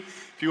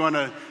If you want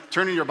to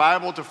turn in your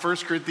Bible to 1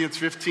 Corinthians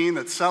 15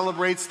 that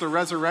celebrates the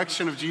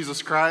resurrection of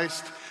Jesus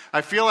Christ,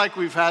 I feel like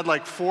we've had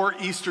like 4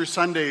 Easter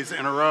Sundays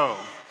in a row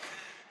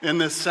in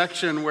this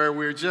section where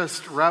we're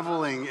just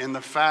reveling in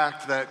the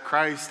fact that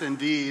Christ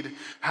indeed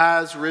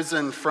has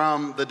risen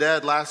from the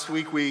dead. Last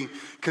week we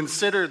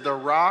considered the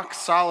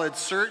rock-solid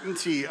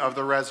certainty of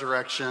the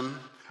resurrection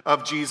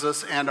of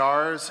Jesus and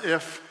ours.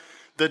 If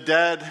the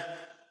dead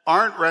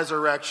aren't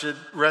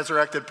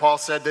resurrected, Paul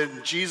said,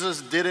 that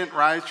Jesus didn't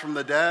rise from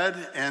the dead,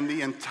 and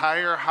the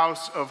entire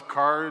house of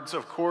cards,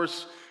 of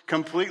course,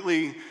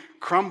 completely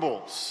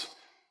crumbles.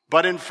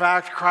 But in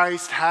fact,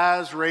 Christ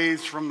has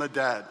raised from the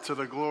dead to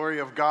the glory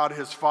of God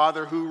his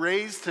Father, who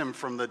raised him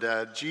from the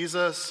dead.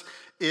 Jesus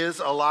is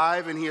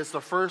alive, and he is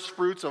the first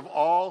fruits of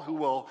all who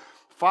will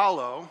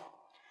follow.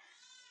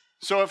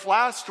 So if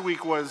last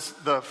week was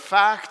the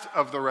fact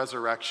of the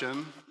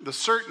resurrection, the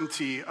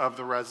certainty of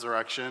the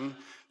resurrection,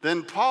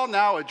 then Paul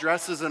now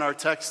addresses in our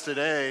text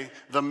today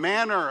the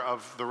manner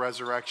of the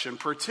resurrection,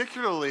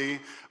 particularly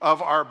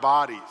of our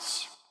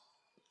bodies.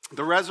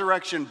 The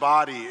resurrection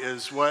body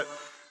is what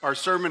our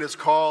sermon is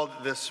called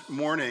this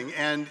morning,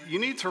 and you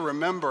need to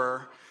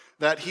remember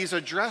that he's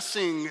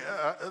addressing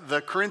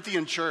the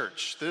Corinthian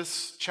church.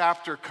 This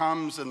chapter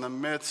comes in the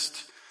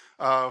midst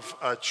of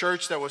a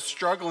church that was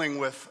struggling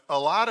with a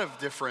lot of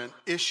different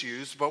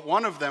issues, but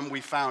one of them we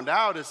found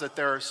out is that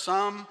there are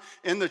some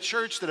in the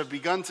church that have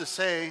begun to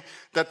say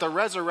that the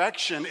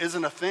resurrection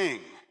isn't a thing,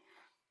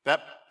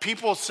 that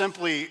people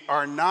simply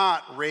are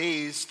not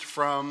raised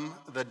from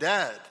the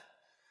dead.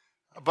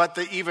 But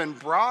the even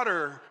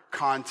broader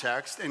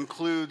context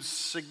includes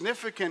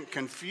significant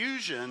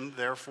confusion,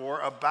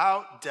 therefore,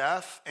 about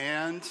death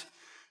and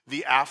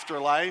the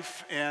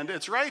afterlife. And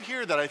it's right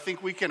here that I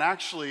think we can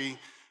actually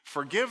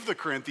forgive the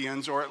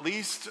Corinthians, or at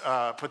least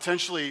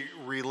potentially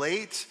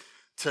relate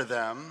to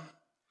them,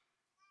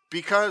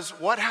 because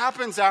what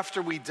happens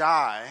after we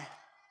die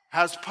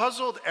has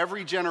puzzled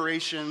every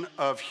generation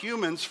of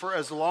humans for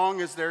as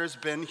long as there has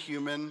been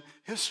human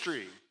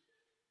history.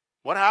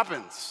 What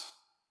happens?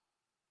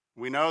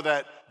 We know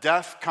that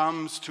death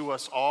comes to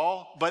us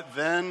all, but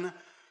then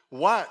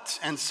what?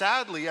 And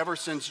sadly, ever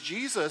since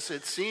Jesus,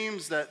 it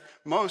seems that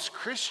most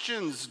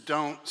Christians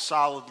don't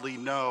solidly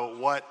know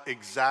what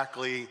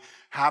exactly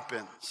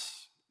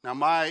happens. Now,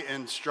 my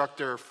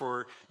instructor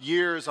for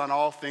years on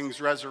all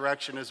things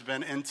resurrection has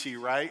been N.T.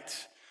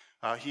 Wright.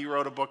 He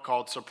wrote a book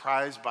called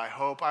Surprised by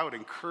Hope. I would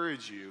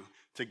encourage you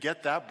to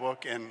get that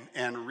book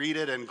and read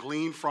it and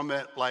glean from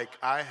it like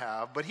I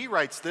have. But he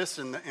writes this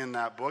in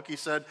that book. He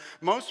said,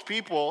 most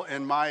people,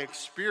 in my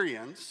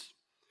experience,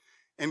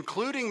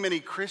 including many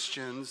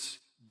Christians,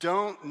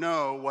 don't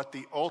know what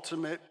the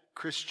ultimate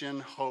Christian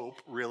hope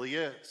really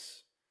is.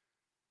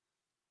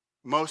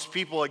 Most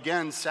people,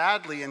 again,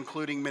 sadly,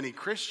 including many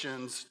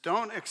Christians,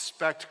 don't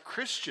expect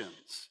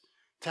Christians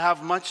to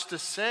have much to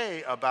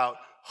say about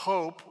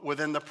hope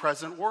within the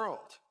present world.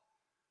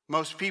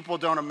 Most people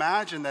don't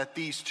imagine that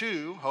these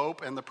two,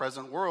 hope and the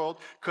present world,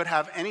 could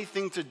have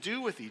anything to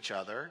do with each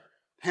other,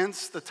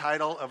 hence the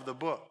title of the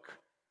book.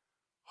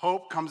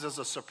 Hope comes as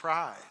a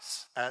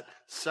surprise at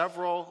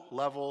several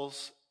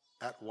levels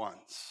at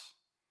once.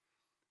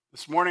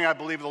 This morning, I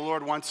believe the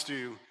Lord wants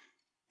to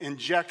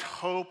inject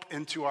hope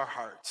into our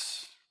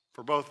hearts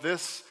for both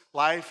this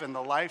life and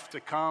the life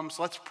to come.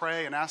 So let's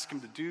pray and ask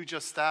him to do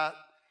just that.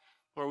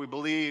 Lord, we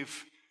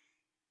believe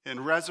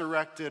in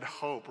resurrected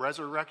hope,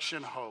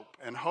 resurrection hope,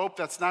 and hope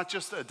that's not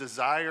just a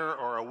desire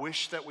or a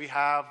wish that we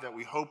have that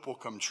we hope will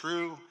come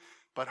true,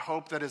 but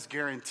hope that is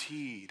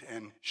guaranteed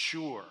and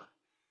sure.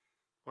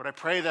 Lord, I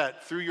pray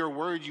that through your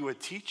word you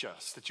would teach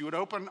us, that you would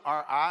open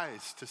our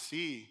eyes to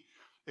see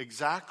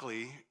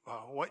exactly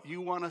what you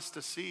want us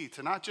to see,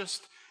 to not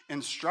just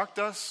instruct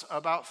us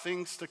about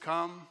things to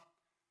come,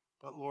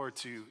 but Lord,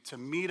 to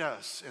meet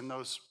us in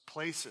those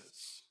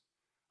places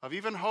of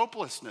even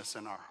hopelessness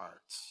in our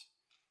hearts.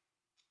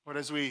 Lord,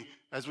 as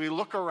we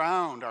look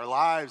around our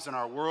lives and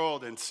our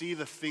world and see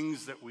the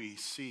things that we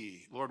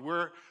see, Lord,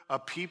 we're a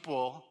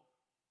people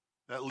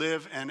that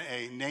live in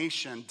a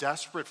nation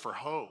desperate for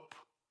hope.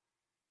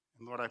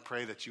 And Lord, I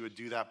pray that you would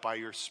do that by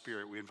your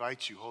Spirit. We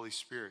invite you, Holy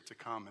Spirit, to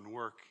come and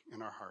work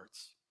in our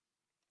hearts.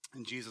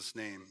 In Jesus'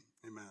 name,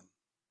 amen.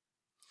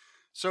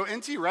 So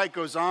N.T. Wright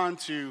goes on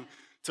to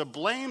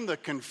blame the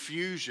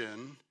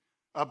confusion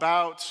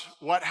about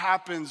what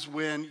happens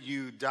when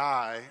you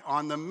die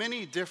on the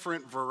many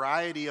different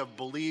variety of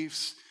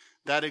beliefs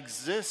that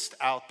exist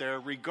out there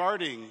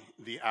regarding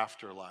the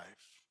afterlife.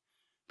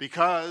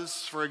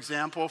 Because, for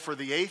example, for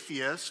the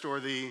atheist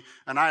or the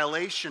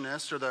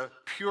annihilationist or the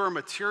pure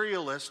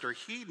materialist or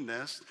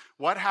hedonist,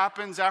 what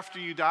happens after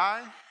you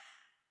die?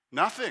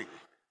 Nothing.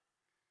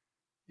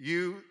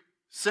 You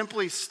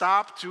simply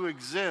stop to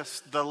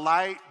exist. The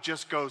light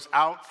just goes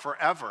out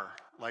forever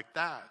like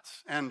that.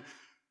 And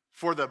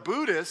for the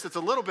Buddhist, it's a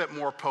little bit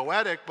more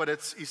poetic, but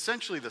it's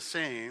essentially the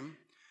same.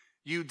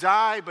 You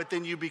die, but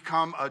then you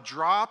become a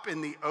drop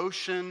in the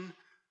ocean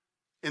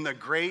in the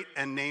great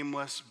and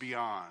nameless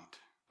beyond.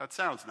 That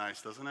sounds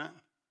nice, doesn't it?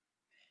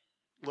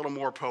 A little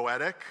more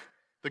poetic.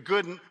 The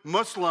good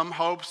Muslim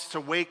hopes to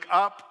wake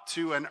up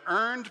to an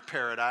earned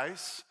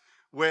paradise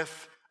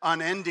with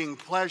unending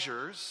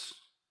pleasures.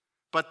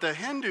 But the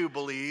Hindu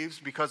believes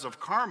because of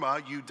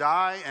karma, you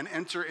die and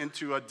enter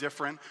into a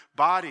different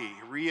body,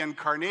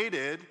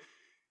 reincarnated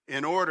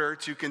in order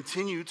to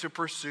continue to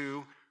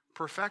pursue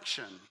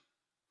perfection.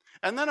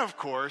 And then, of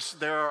course,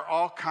 there are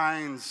all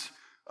kinds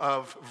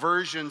of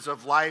versions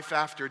of life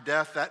after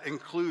death that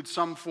include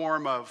some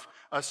form of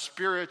a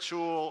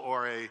spiritual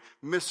or a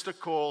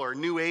mystical or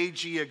new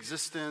agey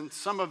existence.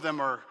 Some of them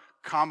are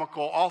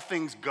comical, all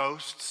things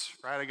ghosts,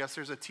 right? I guess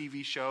there's a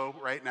TV show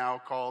right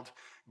now called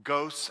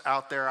Ghosts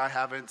out there. I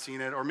haven't seen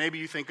it. Or maybe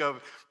you think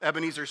of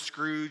Ebenezer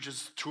Scrooge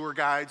as tour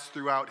guides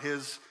throughout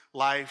his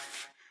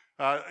life.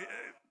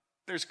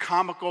 There's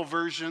comical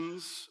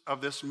versions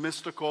of this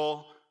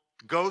mystical,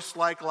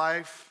 ghost-like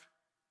life.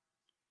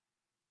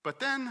 But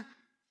then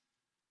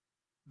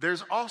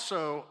there's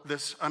also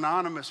this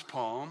anonymous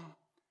poem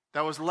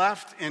that was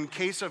left in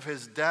case of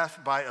his death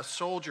by a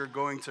soldier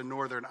going to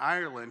Northern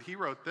Ireland. He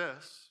wrote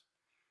this.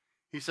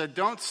 He said,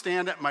 "Don't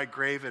stand at my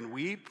grave and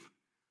weep.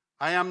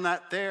 I am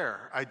not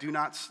there. I do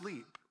not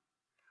sleep.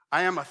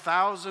 I am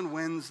 1,000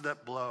 winds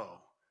that blow.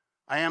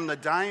 I am the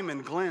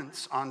diamond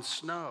glints on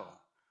snow.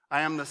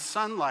 I am the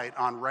sunlight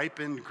on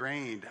ripened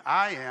grain.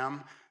 I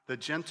am the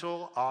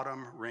gentle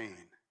autumn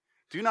rain.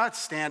 Do not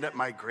stand at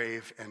my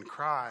grave and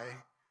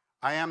cry.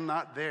 I am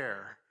not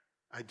there.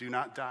 I do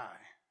not die."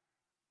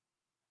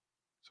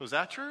 So is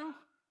that true?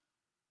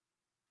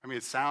 I mean,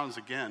 it sounds,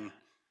 again,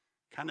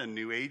 kind of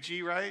new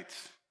agey, right?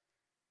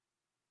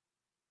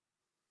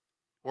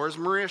 Or is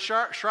Maria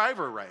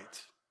Shriver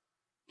right?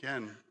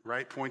 Again,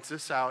 Wright points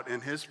this out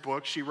in his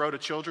book. She wrote a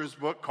children's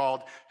book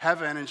called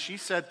Heaven, and she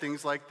said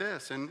things like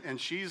this,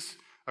 and she's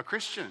a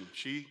Christian.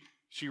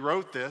 She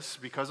wrote this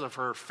because of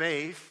her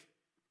faith.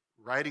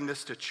 Writing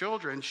this to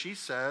children, she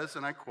says,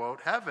 and I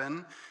quote,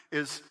 "Heaven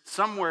is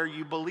somewhere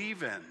you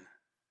believe in.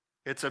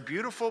 It's a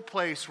beautiful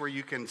place where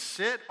you can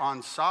sit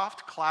on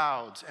soft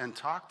clouds and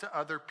talk to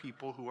other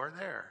people who are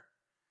there.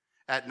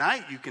 At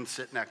night, you can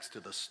sit next to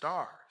the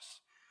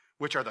stars,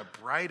 which are the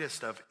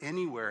brightest of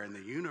anywhere in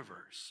the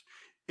universe.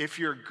 If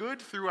you're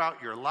good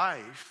throughout your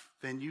life,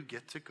 then you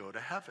get to go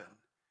to heaven.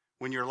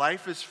 When your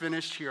life is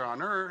finished here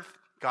on earth,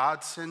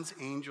 God sends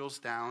angels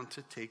down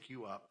to take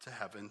you up to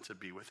heaven to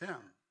be with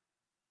him."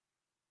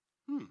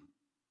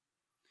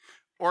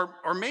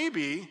 Or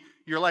maybe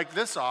you're like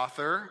this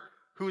author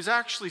who's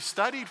actually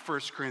studied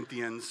 1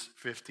 Corinthians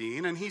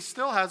 15, and he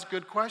still has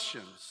good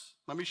questions.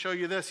 Let me show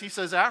you this. He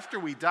says, after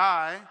we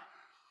die,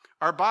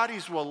 our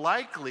bodies will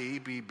likely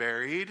be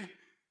buried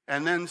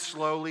and then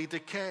slowly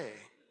decay.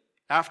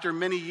 After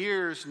many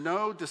years,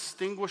 no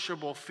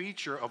distinguishable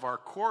feature of our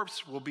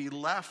corpse will be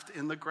left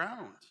in the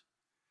ground.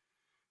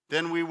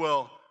 Then we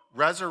will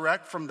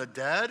resurrect from the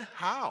dead?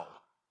 How?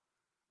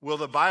 Will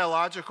the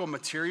biological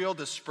material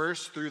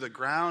dispersed through the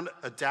ground,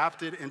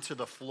 adapted into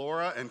the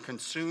flora and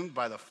consumed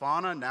by the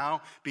fauna,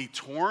 now be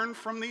torn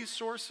from these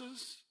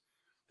sources?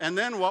 And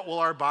then what will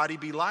our body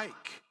be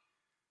like?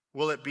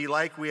 Will it be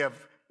like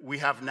we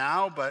have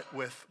now, but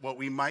with what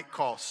we might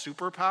call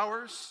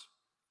superpowers?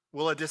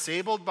 Will a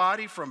disabled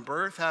body from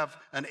birth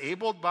have an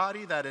abled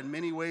body that in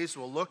many ways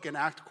will look and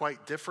act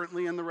quite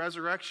differently in the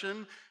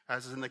resurrection,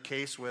 as is in the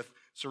case with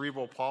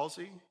cerebral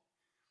palsy?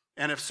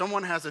 And if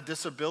someone has a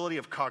disability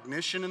of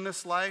cognition in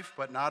this life,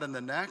 but not in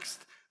the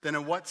next, then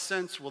in what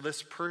sense will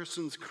this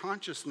person's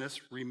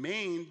consciousness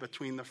remain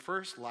between the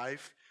first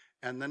life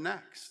and the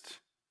next?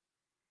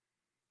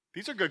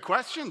 These are good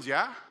questions,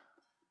 yeah?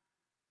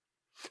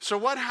 So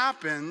what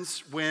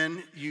happens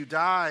when you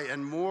die,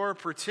 and more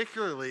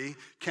particularly,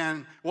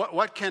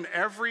 what can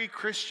every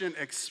Christian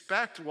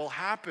expect will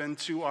happen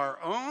to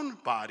our own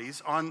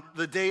bodies on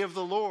the day of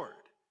the Lord?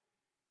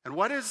 And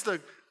what is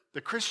the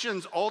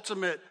Christian's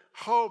ultimate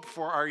hope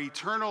for our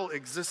eternal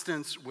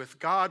existence with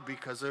God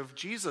because of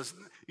Jesus?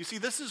 You see,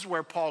 this is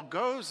where Paul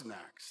goes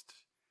next.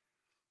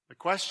 The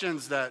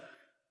questions that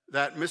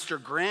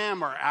Mr.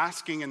 Graham are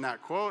asking in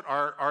that quote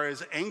are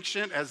as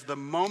ancient as the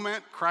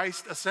moment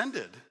Christ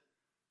ascended.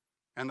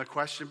 And the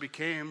question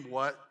became,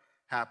 what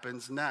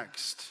happens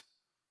next?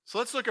 So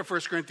let's look at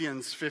 1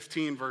 Corinthians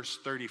 15, verse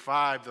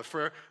 35.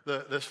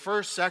 This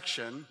first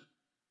section,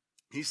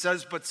 he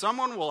says, "But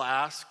someone will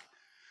ask,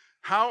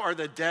 how are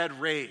the dead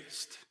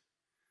raised?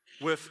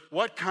 With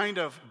what kind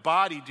of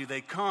body do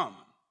they come?"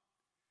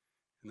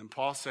 And then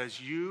Paul says,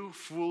 "You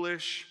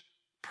foolish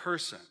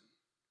person."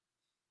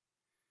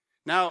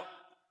 Now,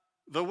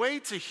 the way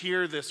to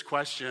hear this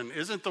question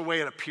isn't the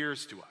way it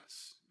appears to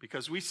us,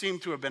 because we seem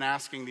to have been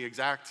asking the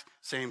exact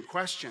same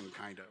question,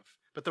 kind of.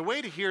 But the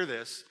way to hear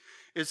this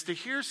is to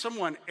hear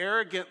someone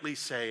arrogantly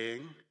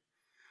saying,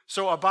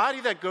 so a body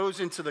that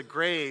goes into the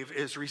grave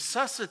is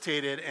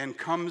resuscitated and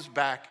comes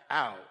back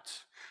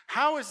out.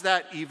 How is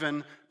that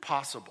even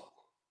possible?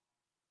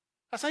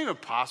 That's not even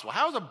possible.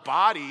 How is a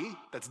body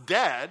that's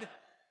dead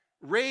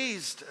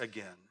raised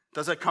again?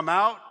 Does it come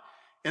out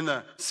in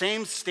the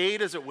same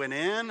state as it went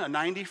in, a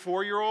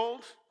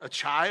 94-year-old, a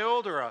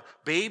child, or a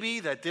baby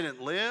that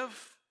didn't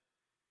live?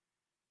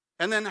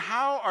 And then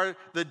how are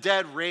the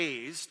dead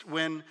raised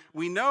when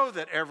we know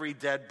that every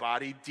dead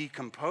body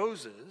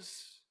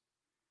decomposes?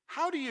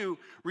 How do you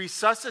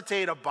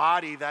resuscitate a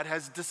body that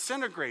has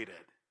disintegrated?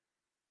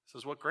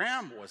 This is what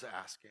Graham was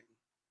asking.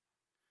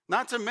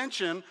 Not to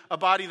mention a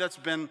body that's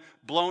been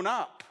blown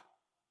up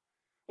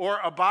or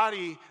a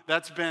body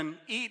that's been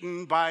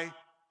eaten by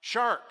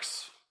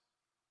sharks.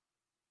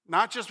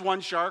 Not just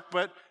one shark,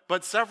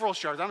 but several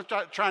sharks. I'm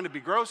not trying to be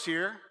gross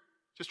here,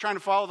 just trying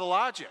to follow the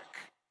logic.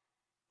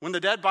 When the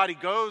dead body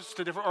goes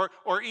to different,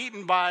 or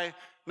eaten by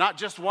not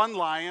just one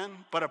lion,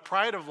 but a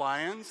pride of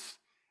lions,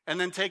 and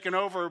then taken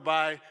over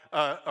by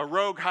a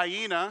rogue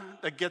hyena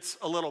that gets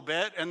a little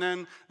bit, and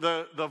then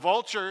the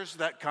vultures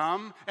that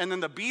come, and then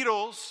the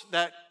beetles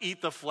that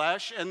eat the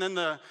flesh, and then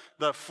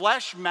the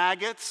flesh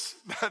maggots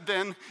that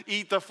then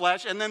eat the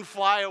flesh, and then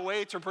fly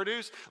away to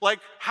produce. Like,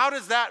 how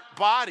does that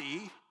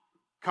body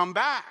come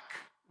back,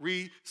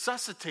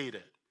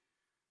 resuscitated?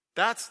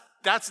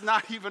 That's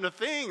not even a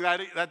thing.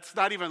 That's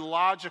not even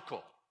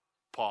logical,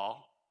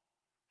 Paul.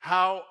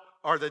 How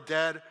are the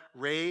dead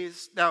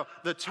raised? Now,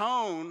 the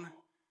tone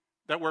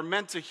that we're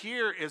meant to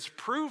hear is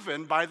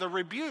proven by the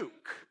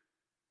rebuke.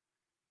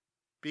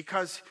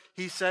 Because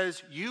he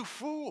says, you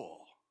fool,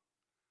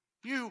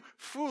 you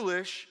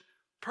foolish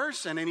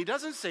person. And he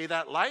doesn't say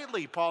that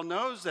lightly. Paul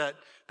knows that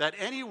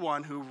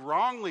anyone who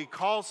wrongly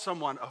calls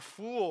someone a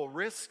fool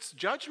risks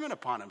judgment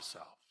upon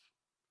himself.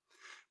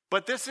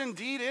 But this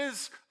indeed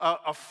is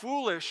a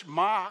foolish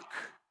mock,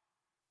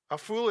 a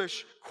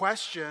foolish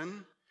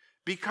question,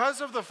 because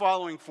of the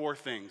following four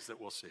things that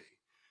we'll see.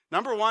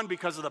 Number one,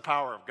 because of the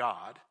power of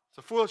God. It's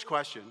a foolish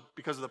question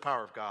because of the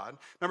power of God.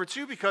 Number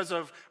two, because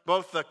of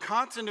both the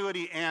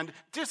continuity and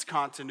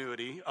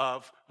discontinuity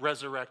of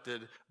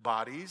resurrected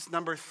bodies.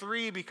 Number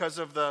three, because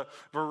of the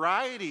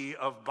variety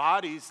of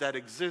bodies that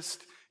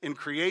exist in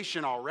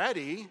creation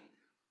already.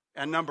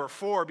 And number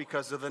four,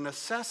 because of the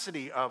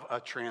necessity of a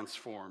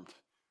transformed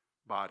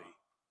body.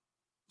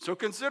 So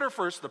consider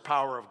first the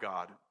power of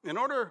God. In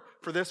order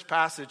for this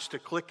passage to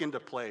click into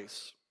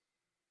place,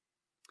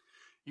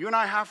 you and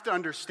I have to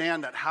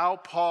understand that how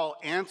Paul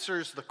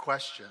answers the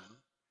question,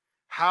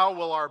 how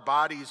will our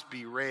bodies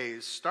be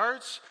raised,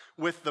 starts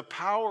with the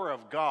power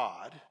of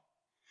God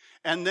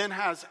and then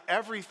has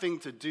everything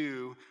to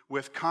do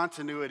with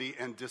continuity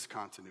and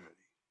discontinuity.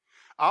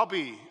 I'll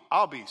be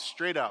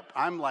straight up.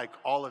 I'm like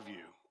all of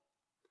you.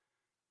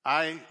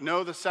 I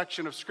know the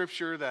section of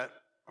scripture that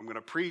I'm going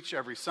to preach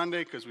every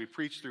Sunday because we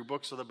preach through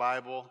books of the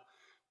Bible.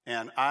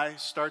 And I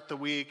start the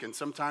week, and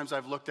sometimes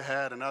I've looked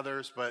ahead and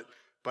others, but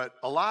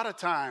a lot of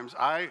times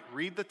I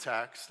read the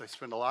text, I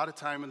spend a lot of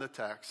time in the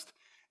text,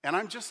 and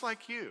I'm just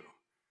like you.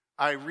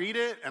 I read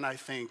it and I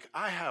think,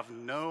 I have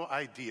no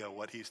idea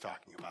what he's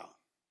talking about.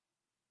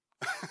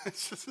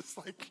 it's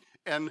like,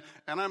 and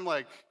I'm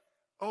like,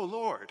 oh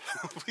Lord,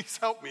 please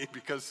help me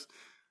because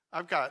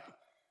I've got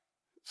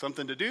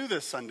something to do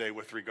this Sunday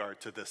with regard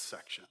to this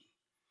section.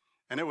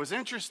 And it was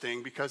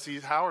interesting because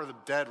how are the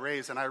dead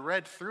raised? And I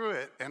read through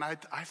it and I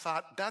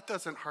thought, that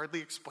doesn't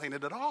hardly explain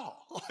it at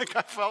all. Like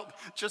I felt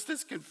just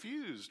as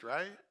confused,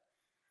 right?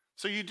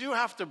 So you do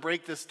have to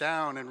break this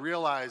down and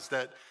realize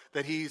that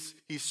he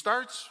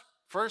starts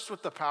first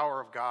with the power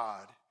of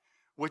God,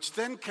 which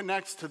then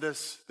connects to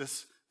this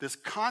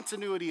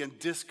continuity and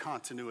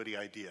discontinuity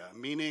idea.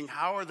 Meaning,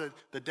 how are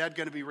the dead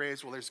going to be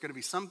raised? Well, there's going to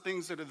be some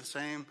things that are the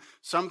same,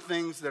 some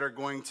things that are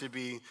going to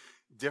be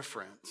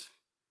different.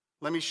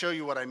 Let me show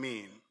you what I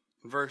mean.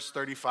 In verse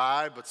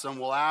 35, but some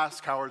will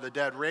ask, how are the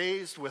dead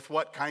raised? With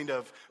what kind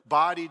of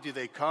body do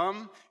they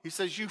come? He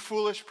says, you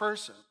foolish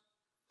person.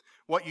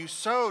 What you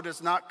sow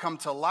does not come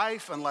to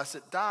life unless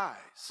it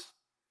dies.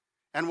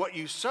 And what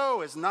you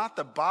sow is not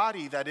the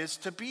body that is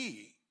to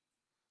be,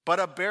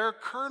 but a bare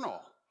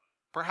kernel,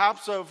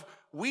 perhaps of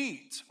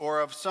wheat or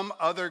of some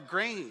other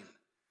grain.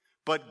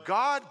 But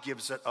God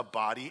gives it a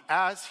body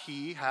as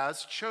he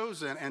has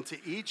chosen, and to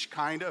each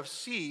kind of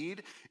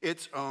seed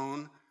its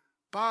own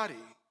body.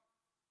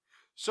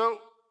 So,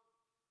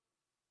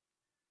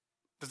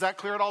 does that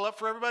clear it all up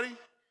for everybody?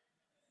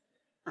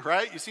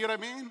 Right? You see what I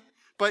mean?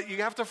 But you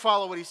have to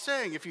follow what he's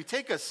saying. If you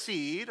take a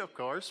seed, of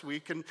course, we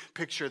can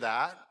picture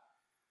that.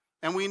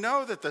 And we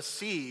know that the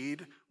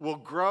seed will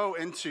grow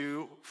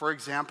into, for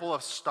example,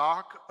 a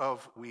stalk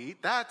of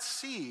wheat. That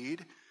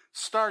seed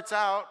starts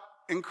out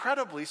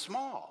incredibly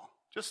small,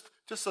 just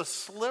a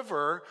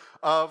sliver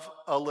of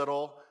a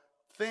little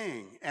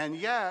thing. And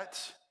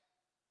yet,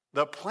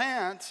 the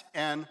plant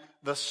and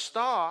the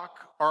stalk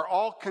are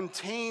all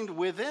contained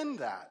within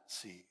that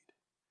seed.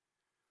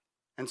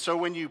 And so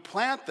when you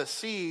plant the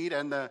seed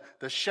and the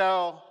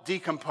shell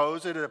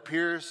decomposes, it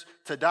appears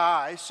to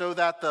die so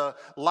that the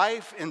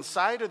life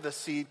inside of the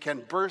seed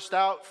can burst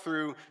out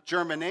through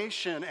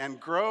germination and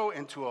grow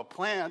into a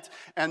plant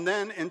and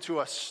then into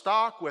a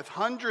stalk with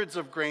hundreds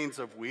of grains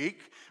of wheat.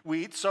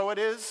 So it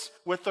is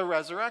with the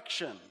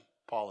resurrection,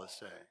 Paul is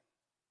saying.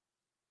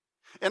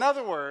 In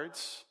other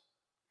words,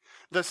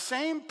 the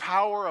same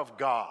power of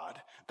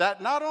God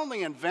that not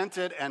only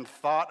invented and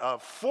thought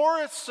of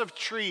forests of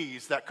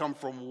trees that come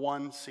from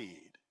one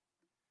seed,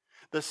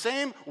 The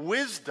same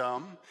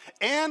wisdom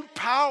and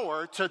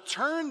power to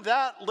turn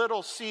that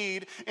little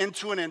seed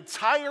into an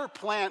entire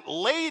plant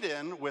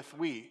laden with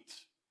wheat.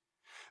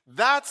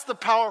 That's the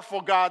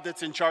powerful God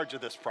that's in charge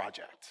of this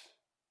project,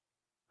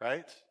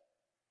 right?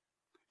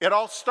 It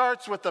all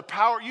starts with the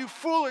power. You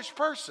foolish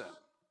person.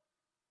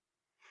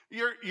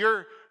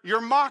 You're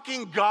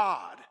mocking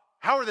God.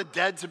 How are the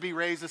dead to be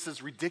raised? This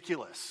is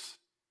ridiculous.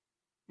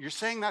 You're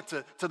saying that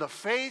to the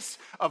face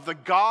of the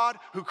God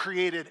who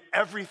created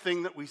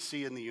everything that we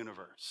see in the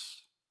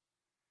universe,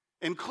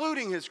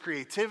 including his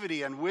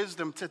creativity and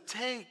wisdom to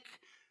take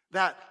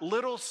that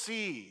little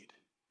seed.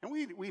 And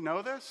we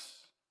know this.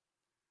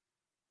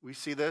 We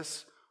see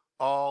this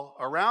all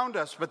around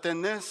us. But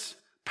then this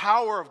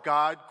power of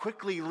God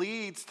quickly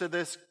leads to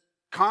this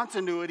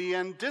continuity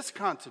and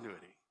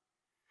discontinuity.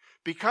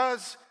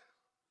 Because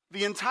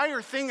the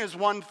entire thing is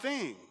one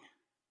thing.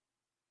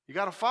 You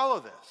got to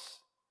follow this.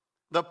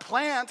 The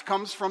plant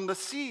comes from the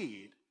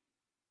seed.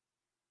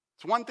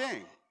 It's one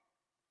thing.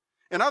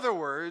 In other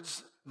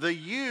words, the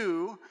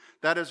you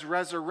that is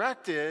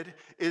resurrected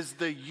is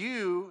the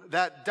you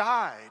that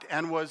died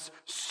and was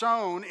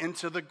sown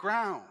into the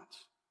ground.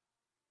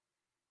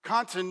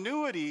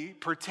 Continuity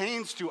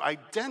pertains to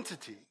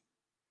identity.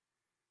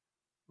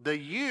 The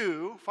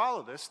you,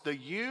 follow this, the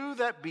you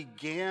that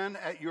began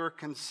at your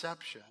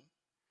conception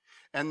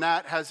and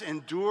that has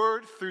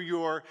endured through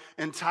your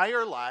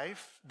entire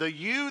life, the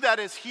you that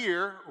is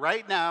here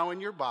right now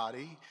in your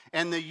body,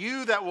 and the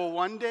you that will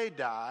one day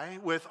die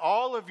with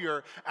all of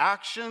your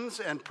actions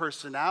and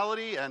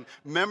personality and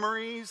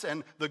memories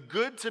and the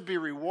good to be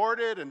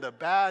rewarded and the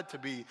bad to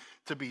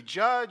be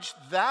judged,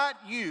 that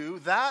you,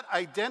 that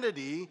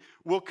identity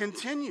will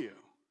continue.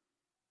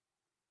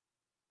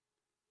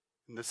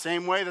 In the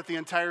same way that the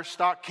entire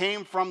stock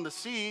came from the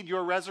seed,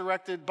 your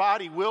resurrected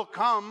body will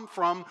come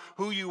from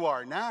who you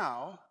are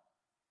now.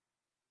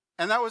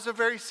 And that was the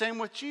very same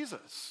with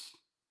Jesus.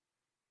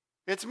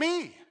 It's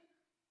me.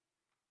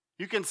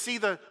 You can see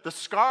the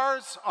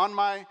scars on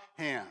my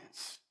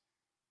hands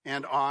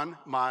and on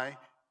my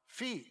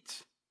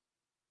feet.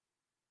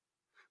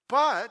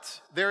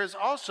 But there is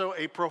also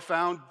a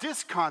profound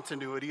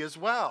discontinuity as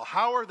well.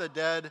 How are the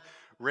dead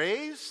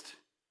raised?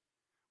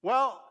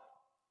 Well,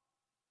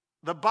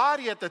 the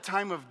body at the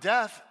time of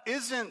death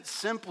isn't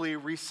simply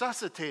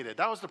resuscitated.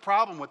 That was the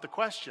problem with the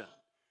question.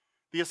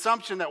 The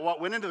assumption that what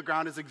went into the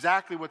ground is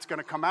exactly what's going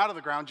to come out of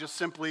the ground, just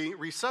simply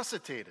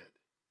resuscitated.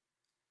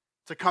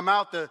 To come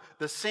out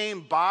the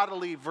same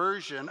bodily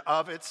version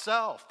of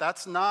itself.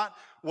 That's not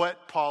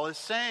what Paul is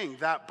saying.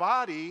 That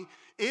body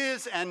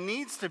is and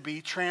needs to be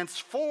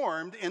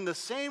transformed in the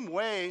same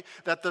way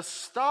that the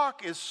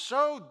stalk is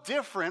so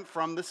different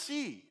from the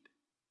seed.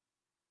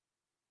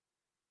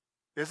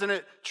 Isn't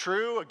it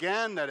true,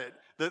 again, that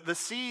the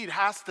seed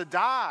has to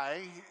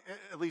die,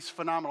 at least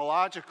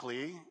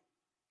phenomenologically?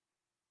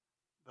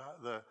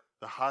 The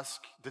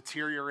husk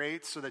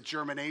deteriorates so that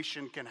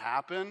germination can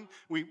happen.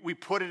 We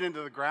put it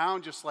into the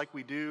ground just like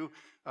we do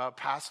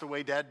passed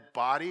away dead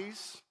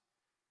bodies.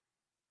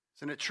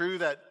 Isn't it true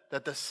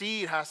that the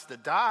seed has to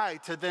die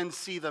to then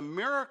see the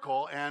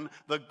miracle and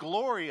the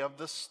glory of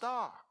the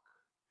stalk?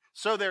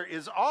 So there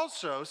is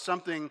also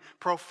something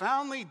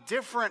profoundly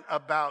different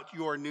about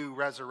your new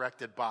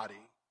resurrected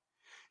body.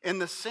 In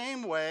the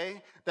same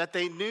way that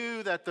they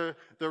knew that the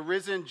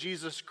risen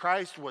Jesus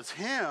Christ was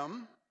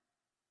him,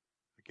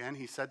 again,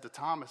 he said to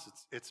Thomas,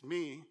 it's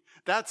me.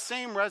 That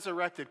same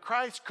resurrected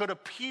Christ could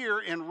appear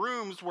in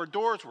rooms where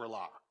doors were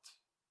locked.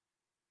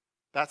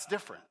 That's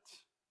different.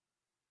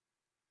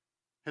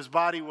 His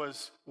body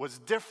was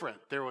different.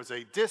 There was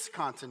a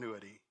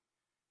discontinuity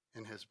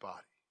in his body.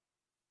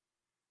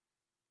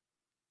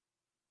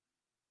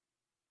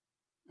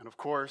 And of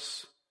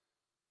course,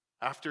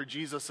 after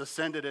Jesus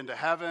ascended into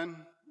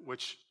heaven,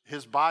 which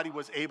his body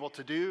was able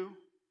to do,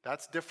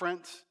 that's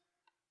different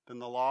than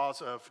the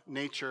laws of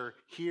nature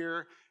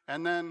here.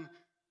 And then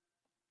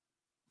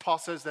Paul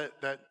says that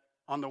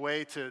on the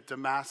way to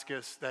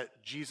Damascus,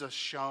 that Jesus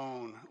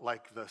shone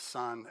like the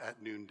sun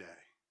at noonday.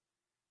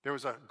 There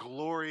was a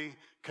glory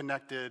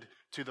connected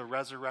to the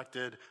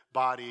resurrected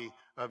body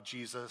of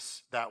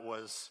Jesus that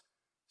was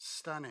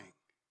stunning.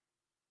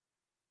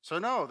 So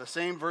no, the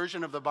same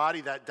version of the body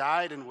that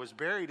died and was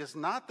buried is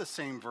not the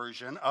same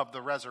version of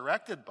the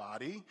resurrected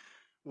body.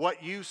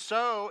 What you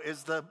sow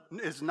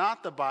is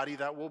not the body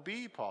that will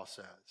be, Paul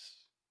says.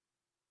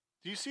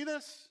 Do you see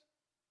this?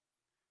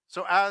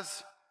 So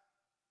as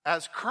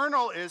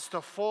kernel is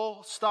to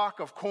full stalk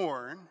of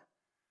corn,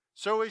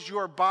 so is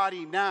your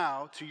body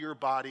now to your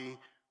body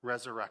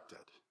resurrected.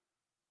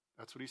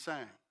 That's what he's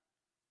saying.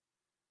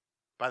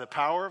 By the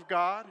power of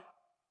God,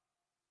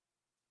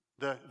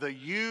 the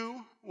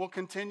you will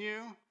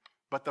continue,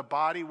 but the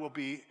body will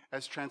be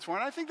as transformed.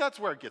 And I think that's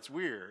where it gets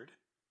weird,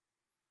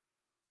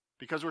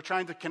 because we're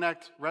trying to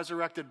connect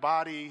resurrected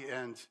body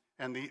and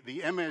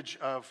the image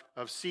of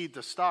seed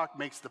to stalk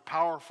makes the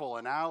powerful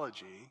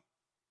analogy,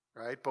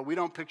 right? But we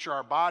don't picture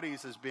our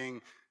bodies as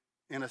being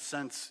in a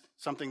sense,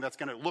 something that's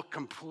going to look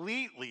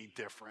completely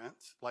different,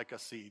 like a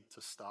seed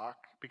to stalk.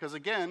 Because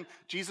again,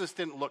 Jesus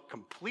didn't look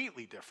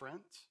completely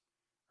different,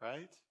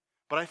 right?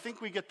 But I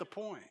think we get the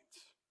point.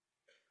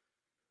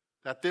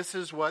 That this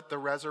is what the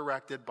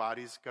resurrected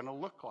body's going to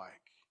look like.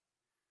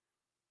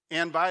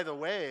 And by the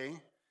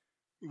way,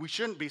 we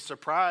shouldn't be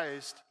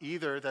surprised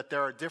either that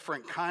there are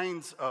different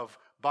kinds of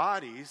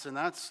bodies, and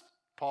that's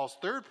Paul's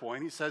third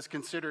point. He says,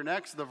 consider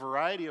next the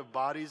variety of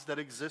bodies that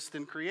exist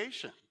in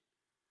creation.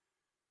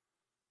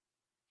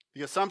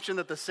 The assumption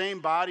that the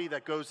same body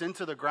that goes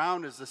into the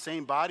ground is the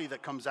same body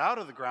that comes out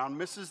of the ground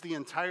misses the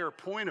entire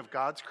point of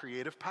God's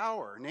creative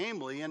power,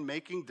 namely in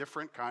making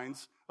different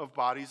kinds of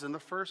bodies in the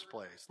first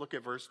place. Look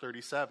at verse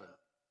 37.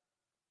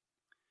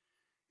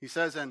 He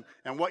says, and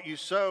what you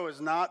sow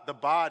is not the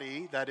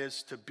body that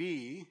is to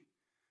be,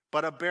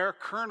 but a bare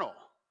kernel,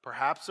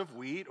 perhaps of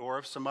wheat or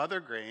of some other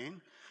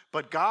grain,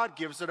 but God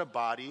gives it a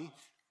body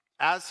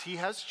as he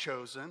has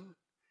chosen,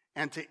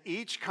 and to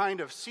each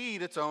kind of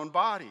seed its own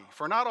body.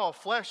 For not all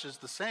flesh is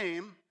the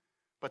same,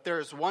 but there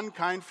is one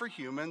kind for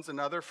humans,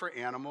 another for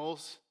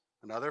animals,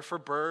 another for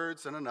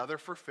birds, and another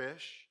for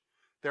fish.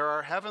 There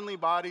are heavenly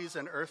bodies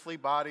and earthly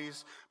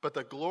bodies, but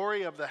the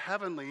glory of the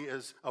heavenly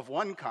is of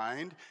one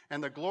kind,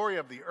 and the glory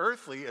of the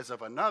earthly is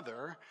of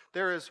another.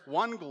 There is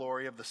one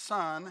glory of the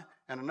sun,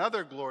 and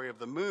another glory of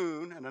the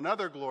moon, and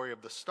another glory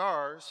of the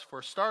stars,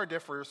 for star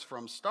differs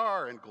from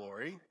star in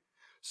glory.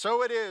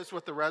 So it is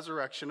with the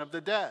resurrection of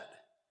the dead.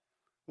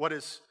 What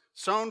is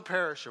sown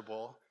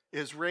perishable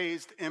is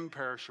raised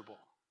imperishable.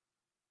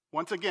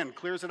 Once again,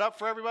 clears it up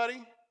for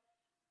everybody?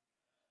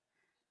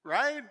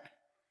 Right?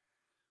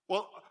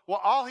 Well,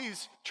 all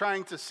he's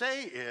trying to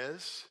say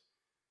is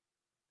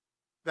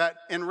that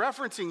in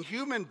referencing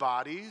human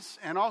bodies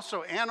and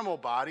also animal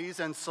bodies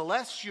and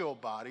celestial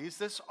bodies,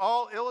 this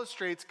all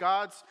illustrates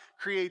God's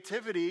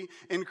creativity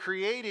in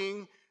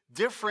creating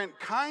different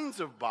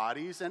kinds of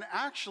bodies and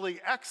actually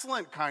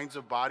excellent kinds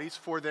of bodies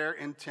for their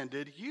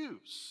intended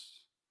use.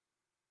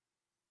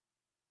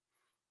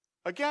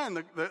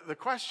 Again, the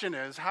question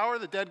is, how are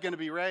the dead going to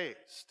be raised?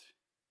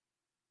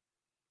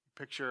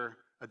 Picture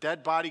a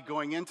dead body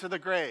going into the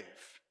grave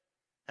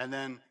and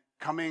then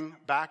coming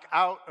back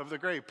out of the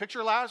grave.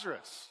 Picture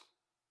Lazarus,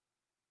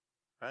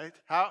 right?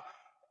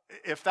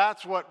 If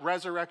that's what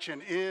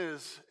resurrection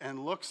is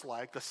and looks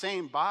like, the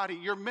same body,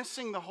 you're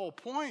missing the whole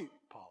point,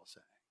 Paul's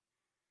saying.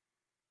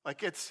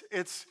 Like it's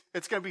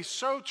going to be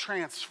so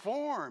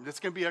transformed. It's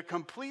going to be a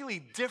completely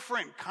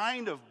different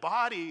kind of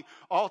body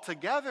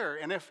altogether.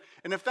 And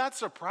if that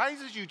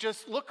surprises you,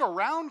 just look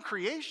around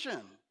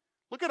creation.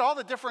 Look at all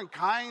the different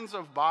kinds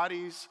of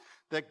bodies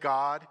that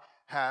God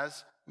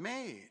has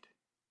made.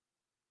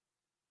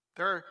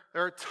 There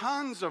are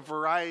tons of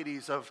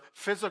varieties of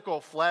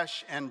physical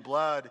flesh and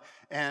blood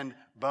and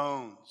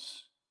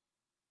bones.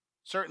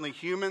 Certainly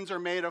humans are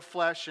made of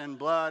flesh and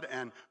blood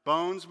and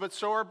bones, but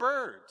so are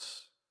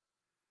birds,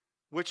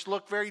 which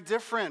look very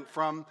different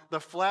from the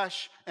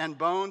flesh and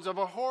bones of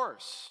a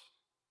horse,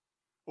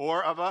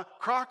 or of a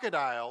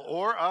crocodile,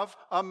 or of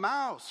a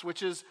mouse,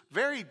 which is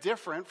very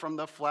different from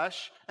the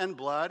flesh and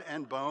blood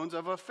and bones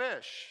of a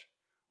fish,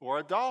 or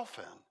a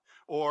dolphin,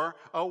 or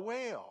a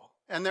whale.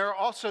 And there are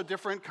also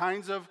different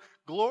kinds of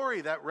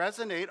glory that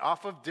resonate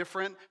off of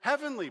different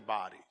heavenly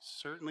bodies.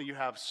 Certainly you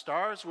have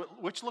stars,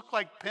 which look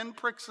like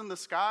pinpricks in the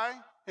sky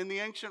in the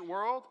ancient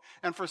world.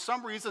 And for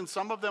some reason,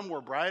 some of them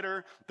were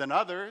brighter than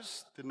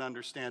others. Didn't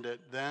understand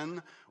it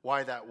then,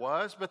 why that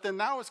was. But then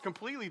that was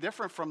completely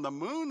different from the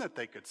moon that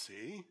they could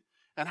see,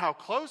 and how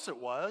close it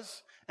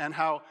was, and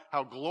how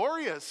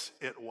glorious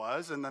it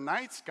was in the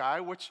night sky,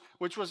 which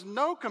was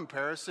no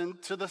comparison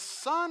to the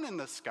sun in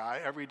the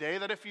sky every day,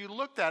 that if you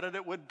looked at it,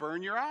 it would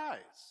burn your eyes.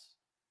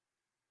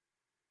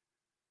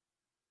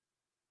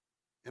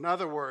 In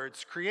other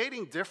words,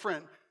 creating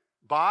different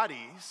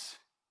bodies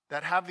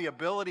that have the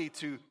ability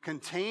to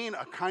contain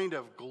a kind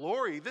of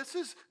glory, this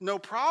is no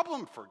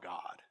problem for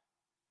God.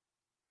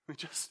 I mean,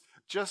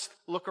 just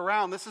look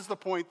around. This is the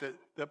point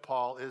that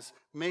Paul is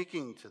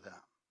making to them.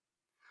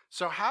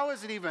 So how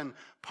is it even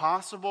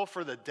possible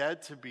for the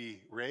dead to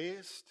be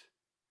raised?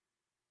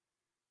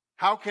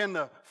 How can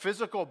the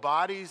physical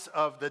bodies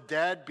of the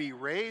dead be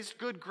raised?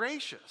 Good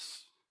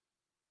gracious.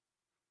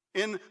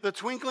 In the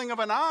twinkling of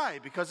an eye,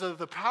 because of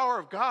the power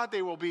of God,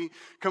 they will be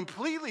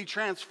completely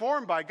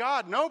transformed by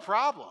God. No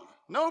problem.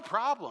 No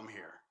problem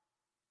here.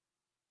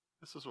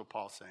 This is what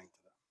Paul's saying to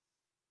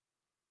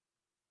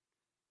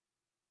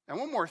them. And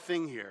one more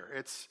thing here.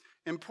 It's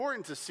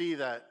important to see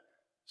that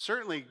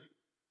certainly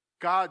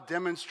God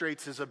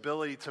demonstrates his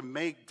ability to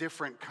make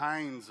different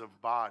kinds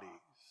of bodies.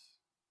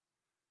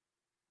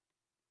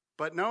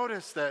 But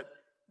notice that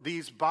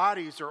these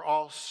bodies are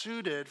all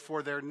suited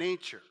for their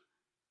nature.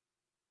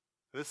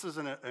 This is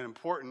an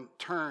important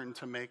turn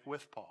to make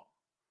with Paul.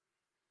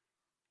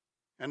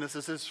 And this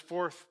is his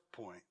fourth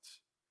point.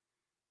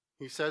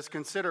 He says,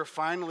 consider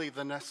finally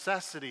the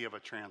necessity of a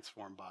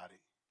transformed body.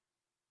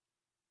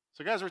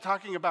 So guys, we're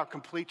talking about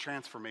complete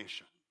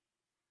transformation,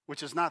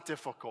 which is not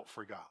difficult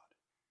for God.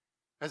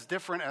 As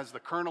different as the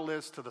kernel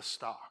is to the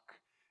stalk,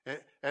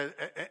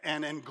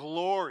 and in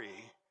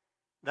glory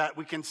that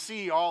we can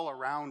see all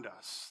around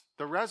us.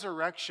 The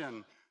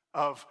resurrection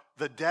of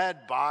the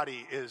dead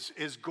body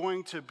is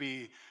going to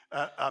be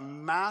a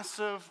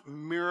massive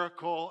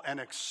miracle and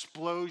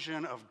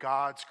explosion of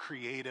God's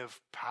creative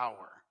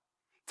power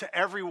to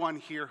everyone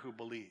here who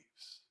believes.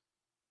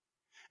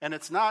 And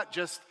it's not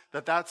just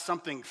that that's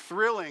something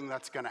thrilling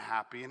that's going to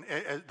happen,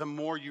 the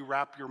more you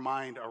wrap your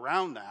mind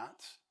around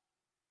that.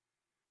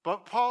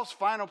 But Paul's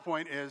final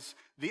point is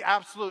the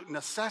absolute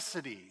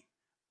necessity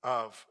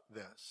of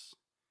this.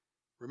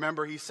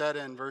 Remember, he said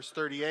in verse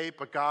 38,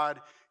 but God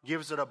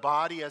gives it a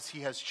body as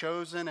he has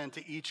chosen, and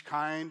to each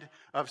kind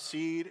of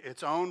seed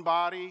its own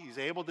body. He's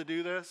able to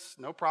do this,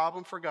 no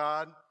problem for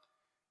God.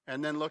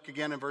 And then look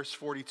again in verse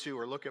 42,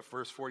 or look at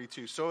verse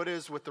 42. So it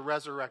is with the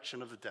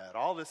resurrection of the dead.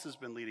 All this has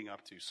been leading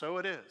up to. So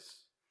it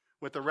is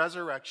with the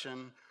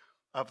resurrection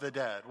of the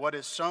dead. What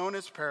is sown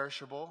is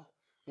perishable.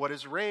 What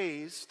is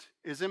raised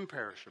is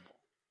imperishable.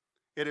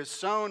 It is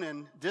sown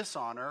in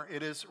dishonor.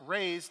 It is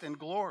raised in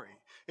glory.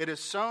 It is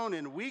sown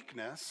in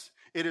weakness.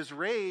 It is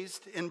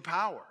raised in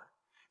power.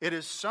 It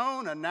is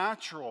sown a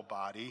natural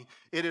body.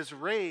 It is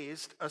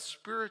raised a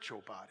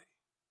spiritual body.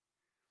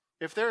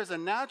 If there is a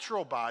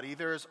natural body,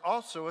 there is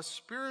also a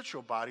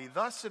spiritual body.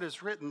 Thus it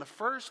is written, the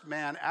first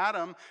man,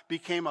 Adam,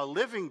 became a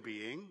living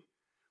being.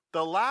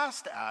 The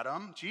last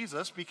Adam,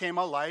 Jesus, became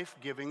a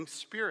life-giving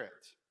spirit.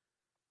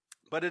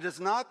 But it is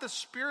not the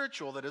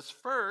spiritual that is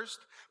first,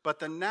 but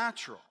the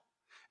natural,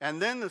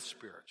 and then the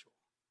spiritual.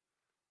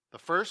 The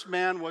first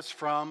man was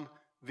from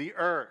the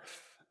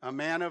earth, a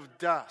man of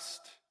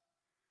dust.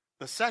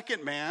 The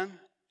second man,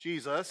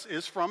 Jesus,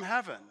 is from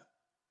heaven.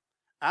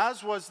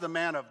 As was the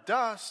man of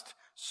dust,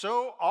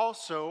 so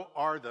also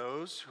are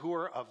those who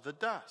are of the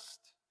dust.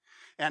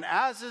 And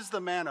as is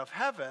the man of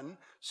heaven,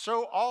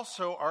 so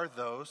also are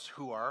those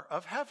who are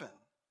of heaven.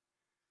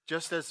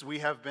 Just as we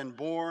have been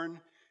born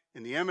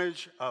in the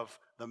image of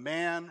the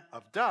man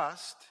of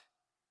dust,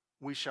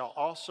 we shall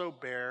also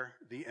bear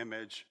the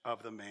image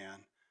of the man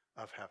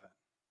of heaven.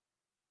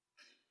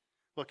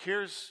 Look,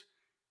 here's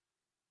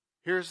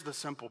the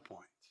simple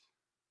point.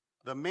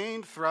 The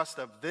main thrust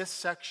of this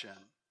section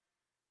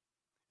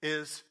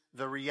is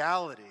the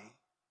reality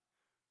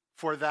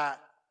for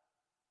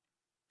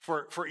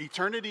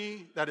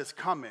eternity that is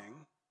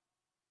coming,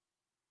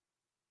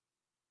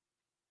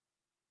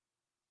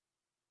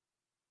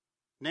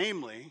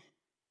 namely,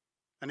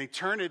 an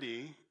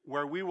eternity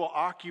where we will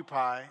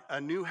occupy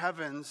a new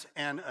heavens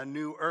and a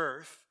new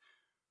earth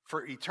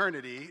for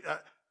eternity.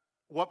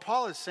 What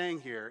Paul is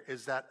saying here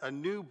is that a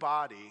new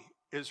body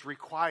is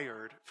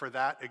required for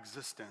that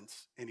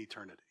existence in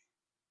eternity.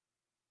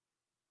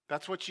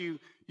 That's what you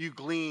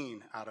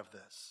glean out of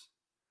this.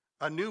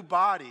 A new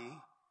body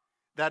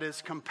that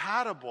is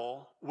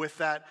compatible with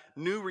that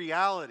new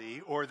reality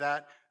or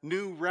that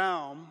new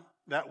realm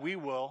that we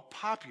will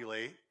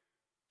populate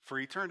for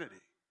eternity.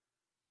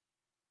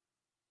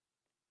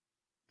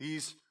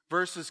 These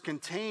verses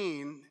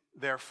contain,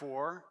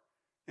 therefore,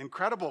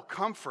 incredible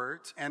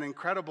comfort and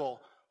incredible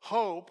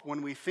hope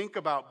when we think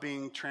about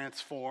being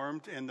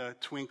transformed in the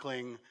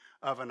twinkling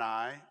of an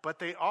eye, but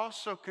they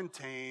also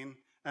contain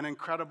an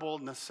incredible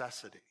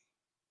necessity.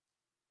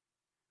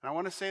 And I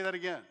want to say that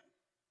again.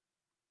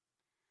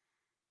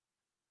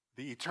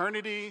 The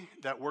eternity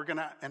that we're going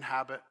to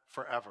inhabit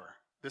forever.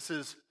 This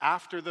is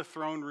after the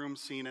throne room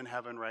scene in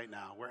heaven right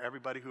now, where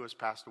everybody who has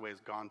passed away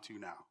has gone to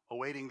now,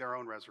 awaiting their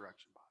own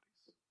resurrection bodies.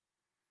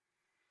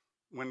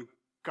 When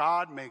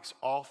God makes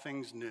all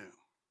things new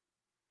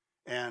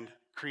and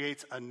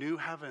creates a new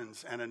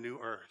heavens and a new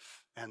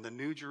earth, and the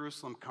new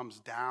Jerusalem comes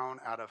down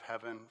out of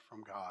heaven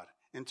from God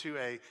into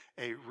a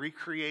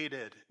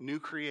recreated new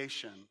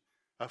creation,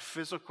 a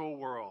physical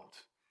world,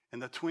 in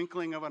the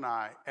twinkling of an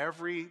eye,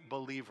 every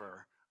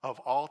believer of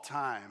all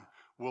time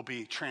will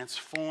be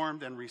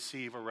transformed and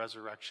receive a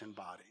resurrection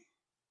body.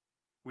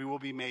 We will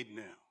be made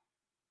new.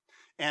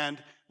 And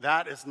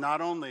that is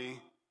not only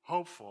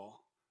hopeful,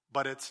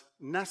 but it's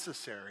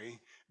necessary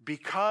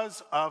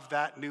because of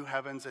that new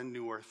heavens and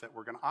new earth that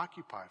we're going to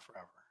occupy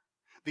forever.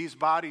 These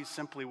bodies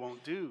simply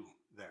won't do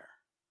there.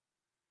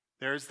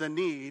 There's the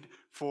need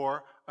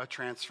for a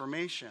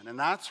transformation. And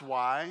that's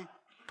why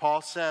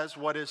Paul says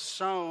what is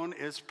sown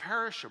is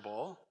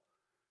perishable,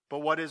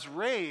 but what is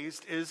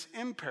raised is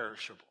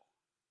imperishable.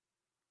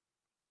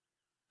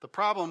 The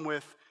problem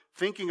with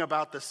thinking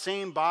about the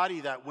same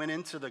body that went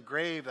into the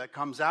grave that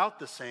comes out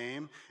the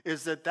same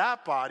is that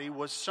that body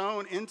was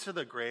sown into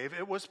the grave.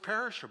 It was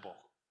perishable.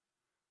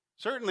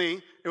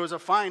 Certainly, it was a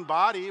fine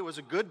body. It was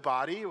a good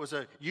body. It was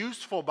a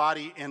useful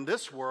body in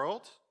this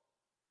world.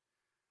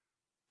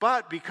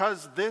 But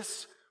because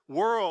this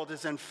world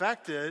is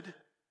infected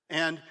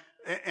and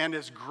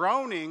is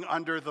groaning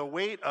under the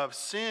weight of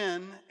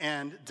sin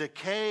and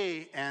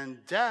decay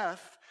and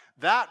death,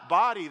 that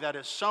body that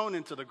is sown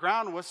into the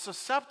ground was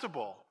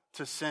susceptible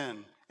to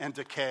sin and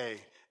decay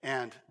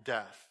and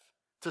death.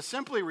 To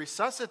simply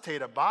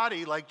resuscitate a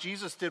body like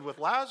Jesus did with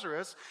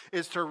Lazarus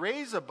is to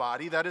raise a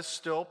body that is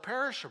still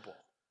perishable.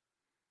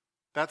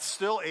 that's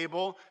still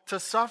able to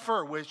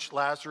suffer, which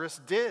Lazarus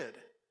did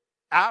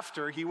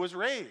after he was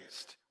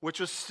raised, which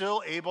was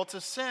still able to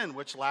sin,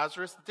 which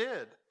Lazarus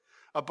did.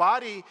 A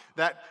body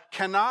that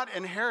cannot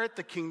inherit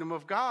the kingdom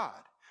of God.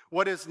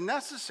 What is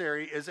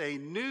necessary is a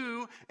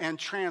new and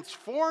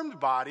transformed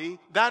body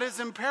that is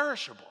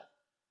imperishable.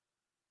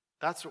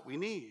 That's what we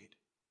need.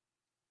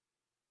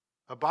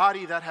 A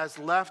body that has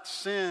left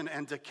sin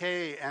and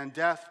decay and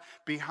death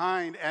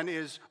behind and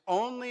is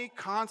only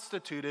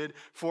constituted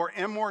for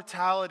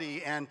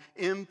immortality and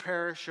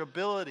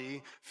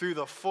imperishability through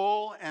the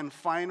full and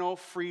final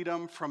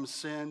freedom from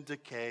sin,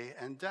 decay,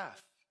 and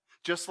death.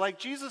 Just like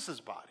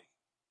Jesus' body.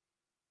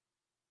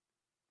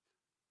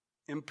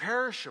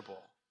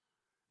 Imperishable,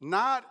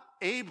 not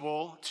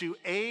able to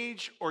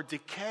age or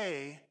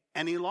decay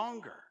any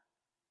longer.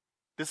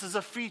 This is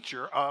a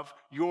feature of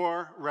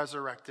your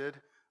resurrected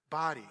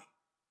body.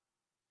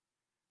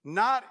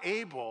 Not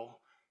able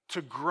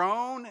to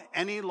groan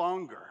any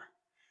longer,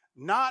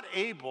 not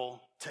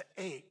able to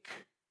ache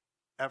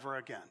ever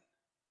again.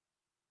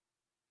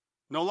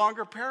 No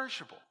longer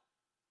perishable,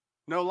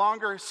 no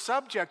longer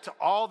subject to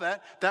all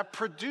that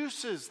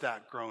produces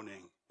that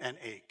groaning and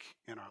ache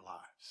in our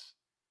lives.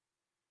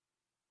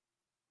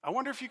 I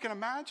wonder if you can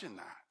imagine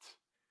that.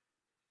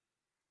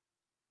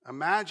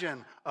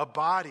 Imagine a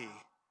body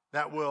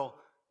that will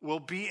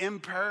be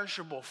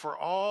imperishable for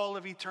all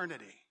of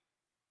eternity.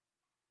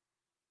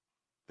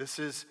 This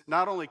is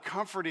not only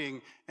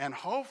comforting and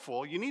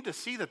hopeful, you need to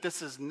see that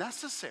this is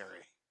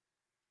necessary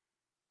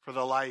for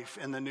the life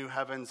in the new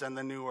heavens and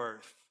the new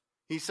earth.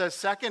 He says,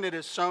 second, it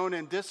is sown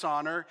in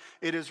dishonor,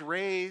 it is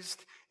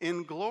raised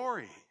in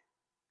glory.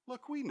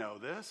 Look, we know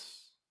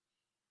this.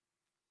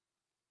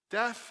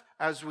 Death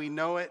as we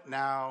know it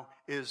now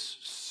is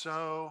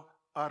so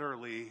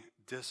utterly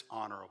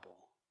dishonorable.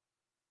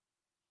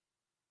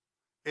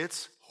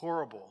 It's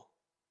horrible.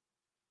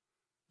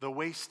 The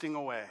wasting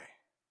away.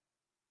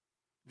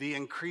 The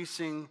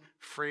increasing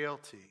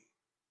frailty,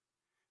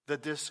 the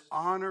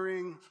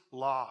dishonoring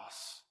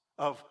loss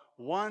of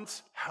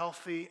once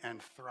healthy and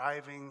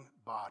thriving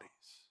bodies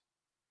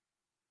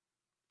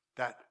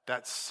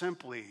that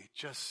simply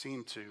just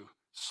seem to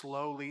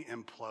slowly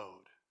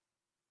implode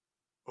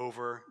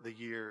over the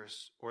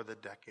years or the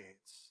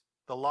decades.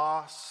 The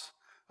loss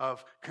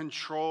of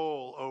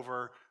control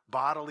over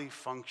bodily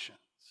functions.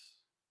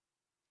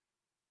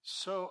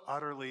 So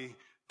utterly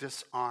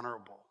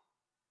dishonorable.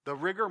 The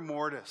rigor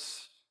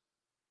mortis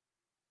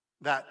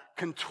that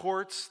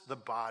contorts the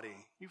body.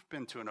 You've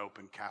been to an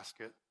open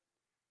casket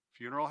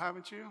funeral,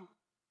 haven't you?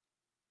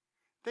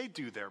 They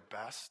do their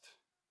best.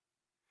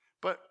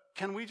 But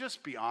can we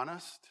just be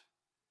honest?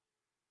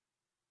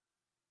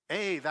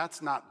 A,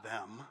 that's not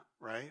them,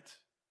 right?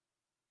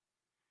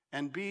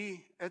 And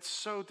B, it's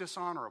so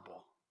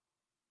dishonorable.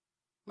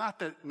 Not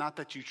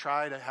that you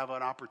try to have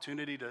an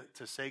opportunity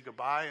to say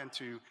goodbye and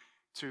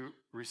to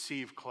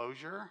receive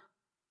closure,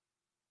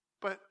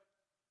 but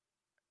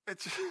it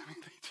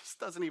just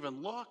doesn't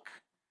even look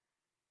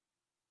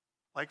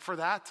like for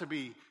that to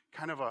be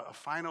kind of a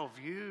final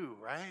view,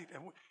 right?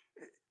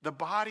 The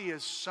body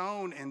is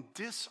sown in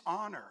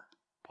dishonor,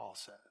 Paul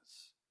says.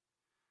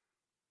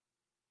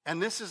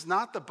 And this is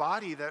not the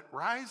body that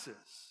rises.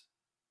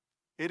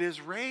 It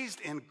is raised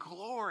in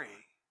glory,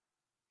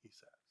 he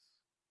says.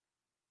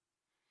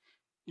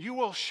 You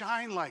will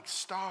shine like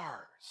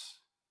stars,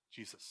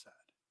 Jesus said.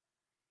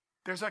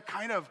 There's a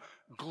kind of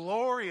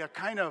glory, a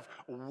kind of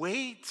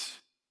weight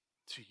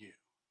to you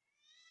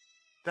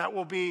that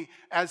will be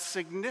as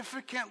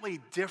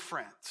significantly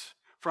different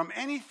from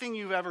anything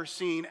you've ever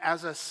seen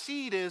as a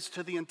seed is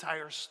to the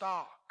entire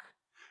stalk.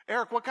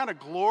 Eric, what kind of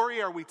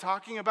glory are we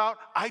talking about?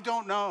 I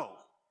don't know.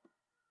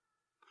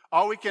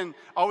 All we can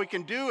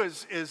do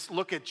is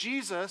look at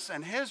Jesus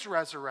and his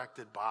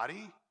resurrected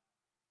body,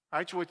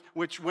 right?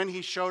 Which when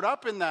he showed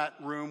up in that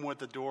room with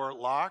the door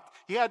locked,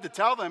 he had to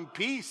tell them,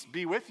 peace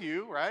be with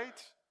you,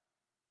 right?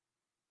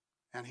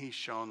 And he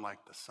shone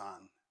like the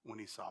sun when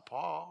he saw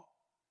Paul.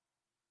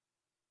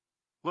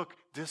 Look,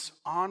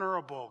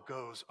 dishonorable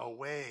goes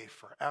away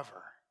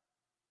forever.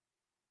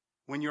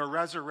 When you're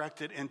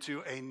resurrected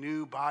into a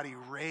new body,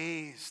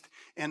 raised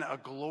in a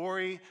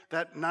glory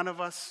that none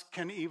of us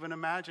can even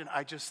imagine.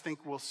 I just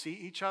think we'll see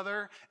each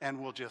other and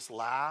we'll just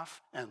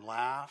laugh and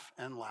laugh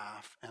and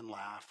laugh and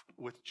laugh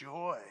with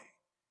joy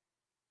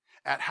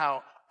at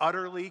how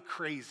utterly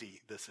crazy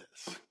this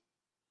is.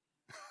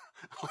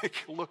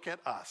 Like, look at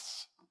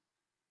us.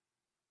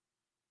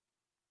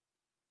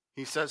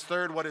 He says,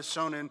 third, what is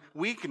sown in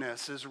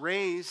weakness is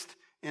raised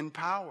in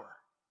power.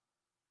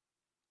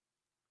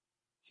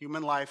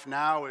 Human life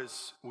now,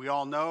 as we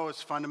all know,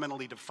 is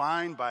fundamentally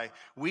defined by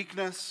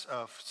weakness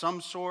of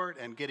some sort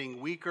and getting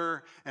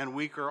weaker and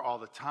weaker all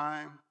the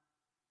time.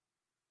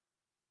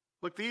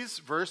 Look, these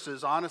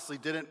verses honestly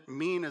didn't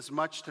mean as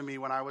much to me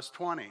when I was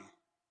 20.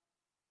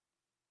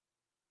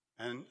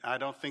 And I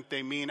don't think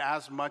they mean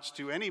as much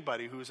to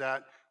anybody who's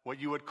at what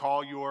you would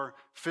call your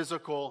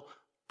physical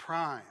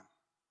prime.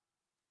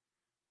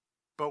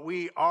 but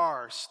we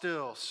are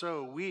still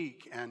so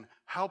weak and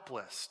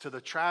helpless to the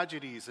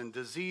tragedies and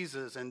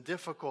diseases and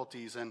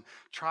difficulties and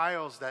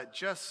trials that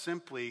just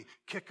simply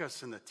kick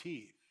us in the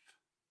teeth.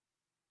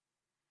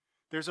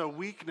 There's a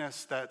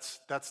weakness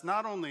that's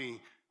not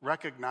only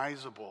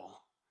recognizable,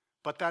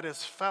 but that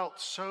is felt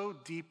so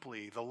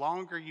deeply. The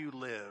longer you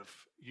live,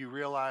 you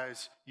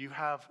realize you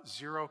have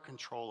zero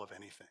control of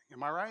anything.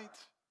 Am I right?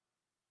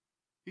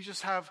 You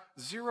just have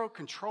zero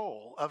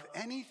control of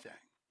anything.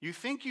 You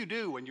think you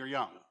do when you're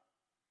young.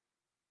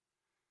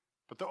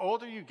 But the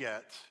older you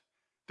get,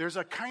 there's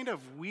a kind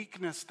of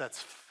weakness that's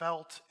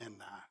felt in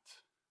that.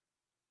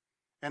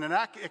 And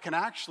it can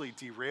actually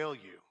derail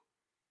you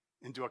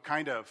into a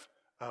kind of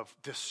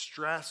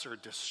distress or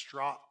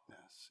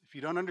distraughtness. If you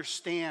don't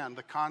understand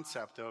the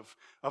concept of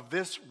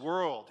this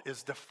world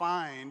is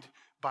defined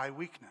by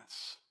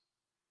weakness.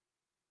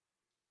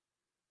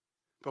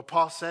 But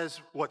Paul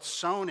says what's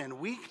sown in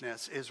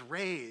weakness is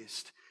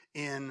raised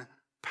in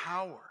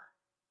power.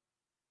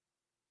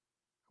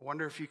 I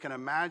wonder if you can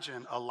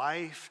imagine a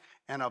life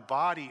and a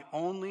body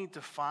only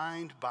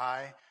defined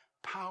by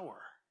power.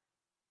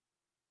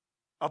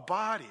 A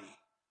body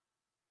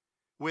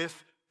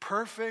with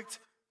perfect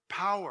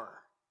power.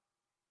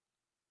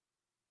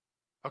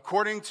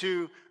 According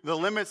to the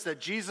limits that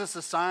Jesus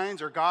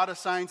assigns or God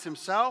assigns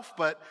himself,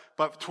 but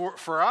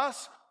for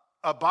us,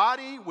 a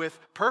body with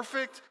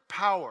perfect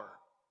power,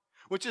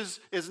 which is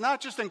not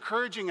just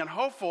encouraging and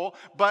hopeful,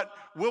 but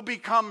will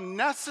become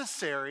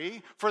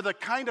necessary for the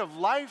kind of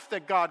life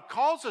that God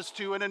calls us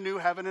to in a new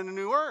heaven and a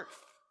new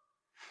earth.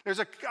 There's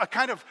a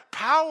kind of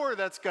power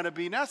that's going to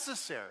be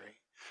necessary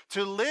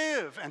to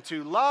live and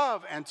to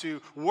love and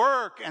to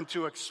work and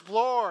to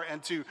explore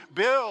and to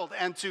build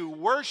and to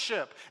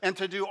worship and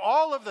to do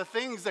all of the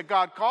things that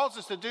God calls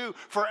us to do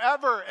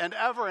forever and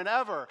ever and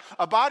ever.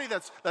 A body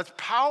that's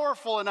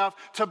powerful enough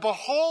to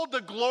behold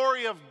the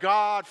glory of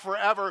God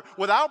forever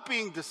without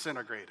being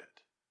disintegrated.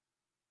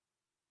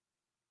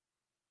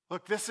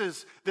 Look, this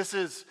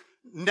is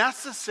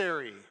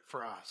necessary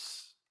for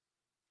us.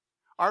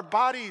 Our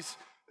bodies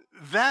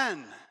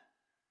then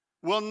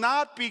will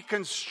not be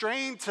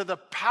constrained to the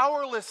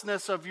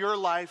powerlessness of your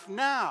life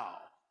now.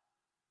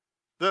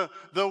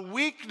 The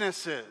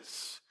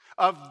weaknesses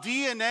of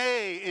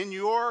DNA in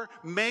your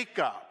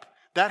makeup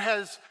that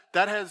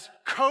has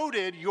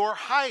coded your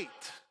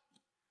height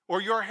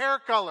or your hair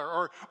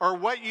color or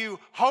what you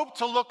hope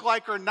to look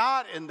like or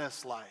not in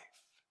this life.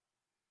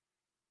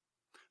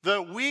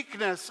 The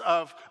weakness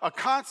of a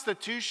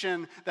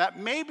constitution that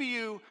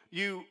maybe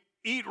you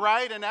eat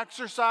right and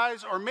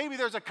exercise, or maybe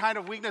there's a kind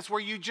of weakness where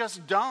you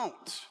just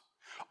don't.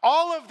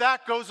 All of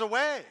that goes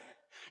away.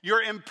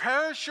 Your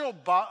imperishable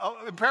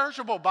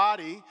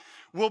body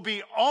will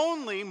be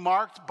only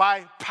marked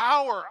by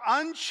power,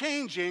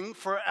 unchanging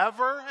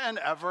forever and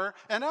ever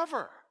and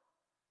ever.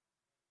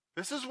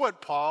 This is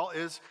what Paul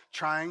is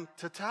trying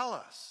to tell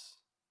us.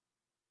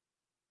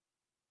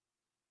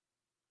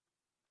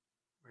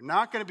 We're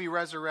not going to be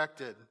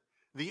resurrected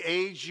the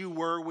age you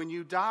were when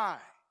you die.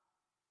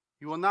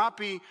 You will not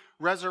be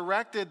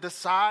resurrected the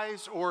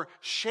size or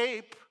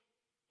shape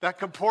that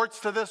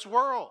comports to this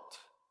world.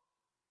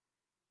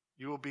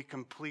 You will be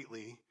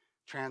completely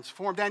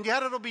transformed. And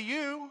yet it'll be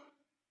you.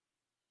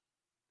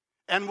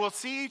 And we'll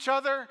see each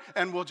other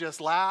and we'll just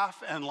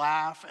laugh and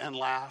laugh and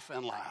laugh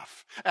and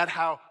laugh at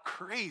how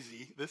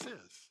crazy this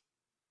is.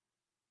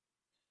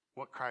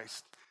 What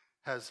Christ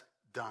has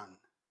done.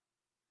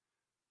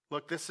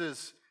 Look, this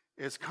is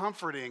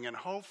comforting and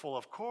hopeful,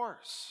 of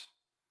course.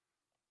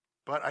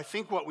 But I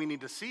think what we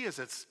need to see is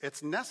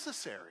it's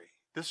necessary.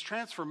 This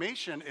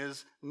transformation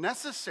is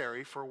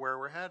necessary for where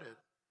we're headed.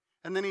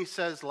 And then he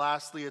says,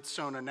 lastly, it's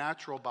sown a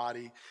natural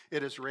body.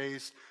 It has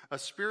raised a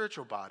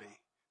spiritual body.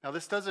 Now,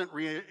 this doesn't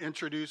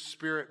reintroduce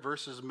spirit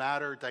versus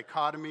matter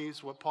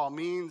dichotomies. What Paul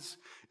means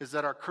is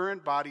that our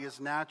current body is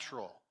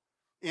natural,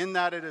 in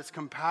that it is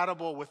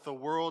compatible with the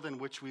world in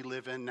which we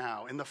live in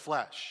now, in the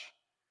flesh,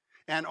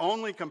 and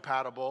only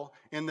compatible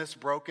in this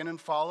broken and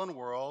fallen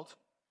world,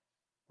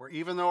 where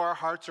even though our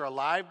hearts are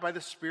alive by the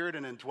Spirit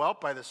and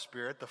indwelt by the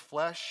Spirit, the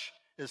flesh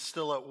is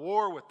still at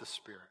war with the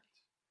Spirit.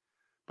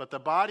 But the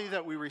body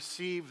that we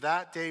receive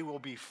that day will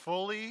be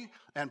fully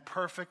and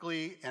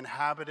perfectly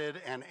inhabited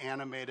and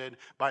animated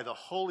by the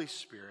Holy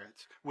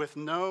Spirit, with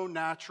no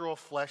natural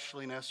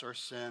fleshliness or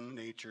sin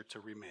nature to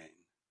remain.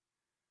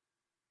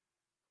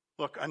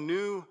 Look, a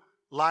new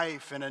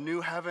life and a new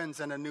heavens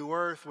and a new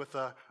earth with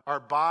our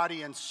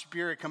body and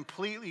spirit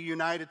completely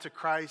united to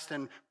Christ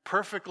and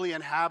perfectly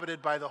inhabited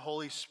by the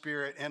Holy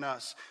Spirit in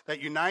us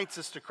that unites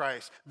us to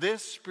Christ.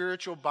 This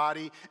spiritual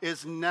body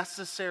is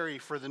necessary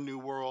for the new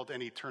world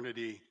and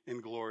eternity in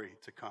glory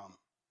to come.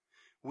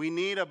 We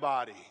need a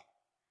body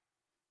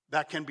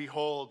that can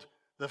behold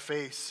the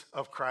face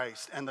of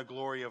Christ and the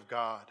glory of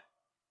God.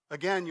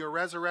 Again, your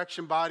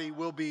resurrection body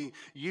will be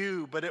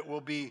you, but it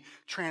will be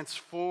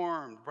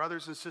transformed,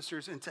 brothers and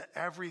sisters, into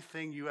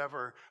everything you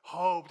ever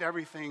hoped,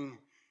 everything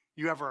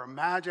you ever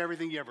imagined,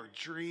 everything you ever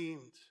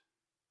dreamed.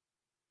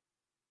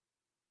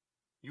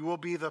 You will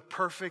be the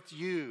perfect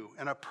you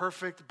in a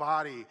perfect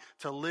body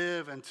to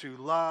live and to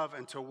love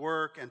and to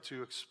work and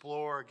to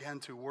explore, again,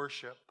 to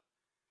worship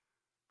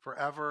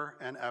forever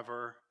and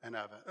ever and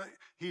ever.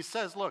 He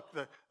says, look,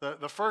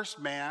 the first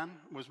man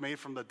was made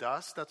from the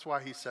dust. That's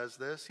why he says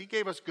this. He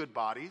gave us good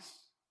bodies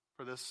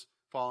for this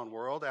fallen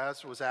world.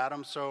 As was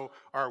Adam, so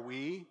are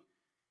we.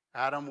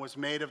 Adam was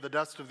made of the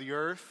dust of the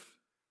earth.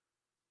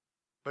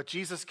 But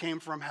Jesus came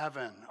from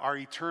heaven, our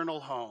eternal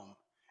home.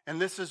 And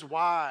this is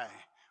why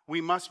we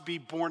must be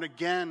born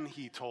again,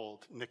 he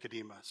told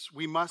Nicodemus.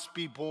 We must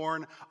be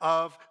born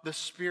of the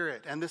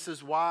Spirit. And this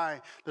is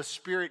why the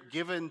Spirit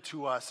given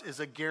to us is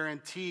a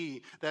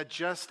guarantee that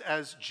just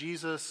as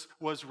Jesus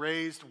was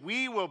raised,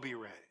 we will be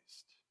raised.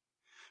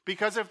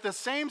 Because if the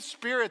same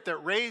Spirit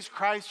that raised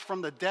Christ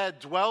from the dead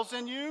dwells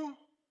in you,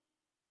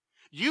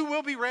 you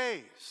will be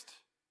raised.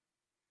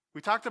 We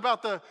talked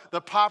about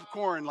the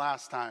popcorn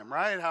last time,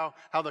 right?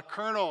 How the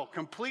kernel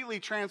completely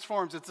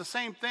transforms. It's the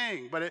same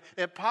thing, but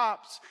it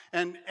pops.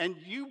 And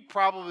you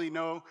probably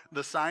know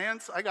the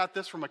science. I got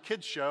this from a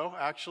kid's show,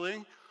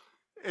 actually.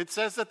 It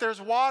says that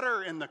there's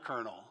water in the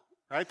kernel,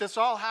 right? This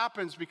all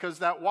happens because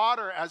that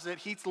water, as it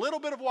heats, a little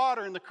bit of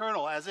water in the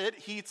kernel, as it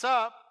heats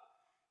up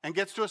and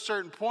gets to a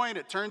certain point,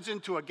 it turns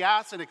into a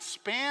gas and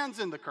expands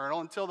in the kernel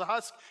until the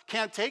husk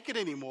can't take it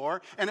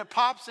anymore, and it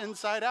pops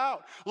inside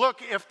out.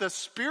 Look, if the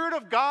Spirit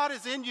of God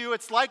is in you,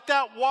 it's like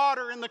that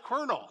water in the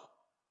kernel.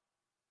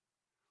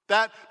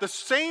 That the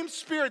same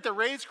Spirit that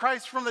raised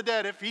Christ from the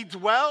dead, if he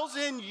dwells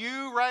in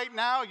you right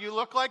now, you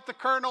look like the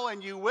kernel,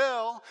 and you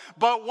will,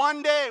 but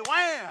one day,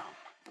 wham!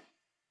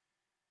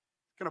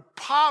 Going to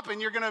pop,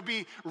 and you're going to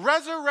be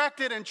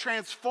resurrected and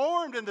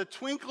transformed in the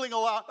twinkling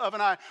of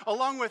an eye,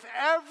 along with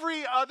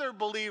every other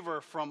believer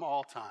from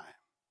all time.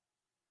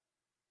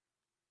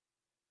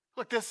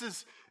 Look,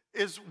 this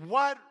is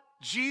what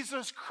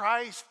Jesus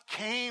Christ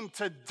came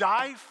to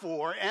die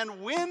for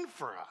and win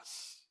for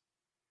us.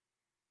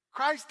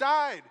 Christ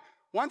died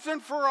once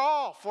and for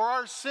all for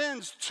our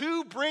sins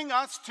to bring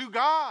us to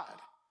God.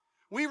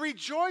 We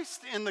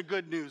rejoiced in the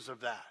good news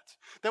of that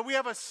we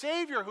have a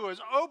Savior who has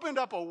opened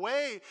up a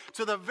way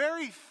to the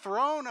very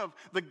throne of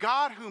the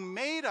God who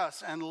made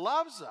us and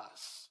loves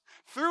us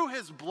through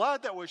his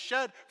blood that was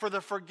shed for the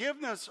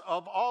forgiveness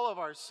of all of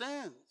our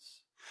sins.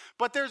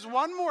 But there's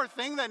one more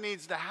thing that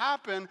needs to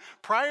happen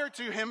prior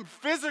to him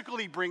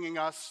physically bringing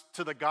us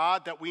to the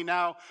God that we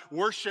now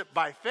worship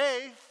by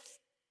faith.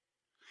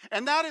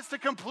 And that is to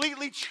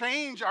completely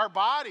change our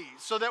bodies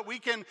so that we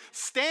can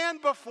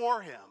stand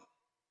before him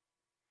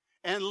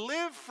and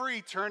live for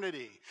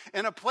eternity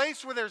in a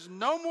place where there's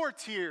no more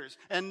tears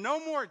and no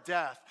more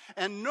death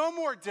and no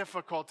more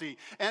difficulty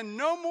and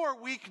no more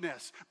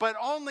weakness, but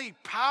only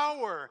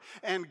power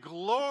and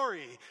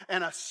glory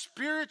and a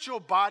spiritual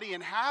body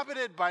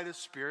inhabited by the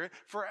Spirit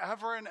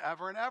forever and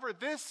ever and ever.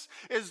 This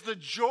is the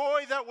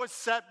joy that was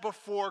set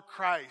before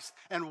Christ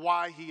and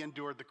why he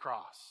endured the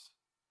cross.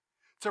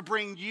 To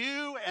bring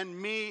you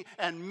and me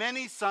and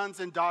many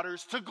sons and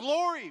daughters to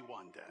glory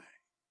one day.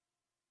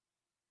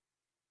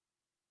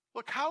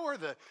 Look, how are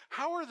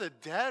the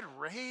dead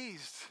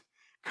raised?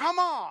 Come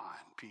on,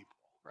 people,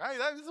 right?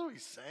 That's what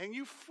he's saying.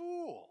 You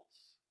fools.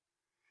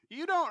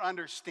 You don't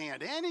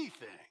understand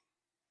anything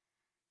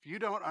if you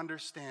don't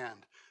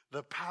understand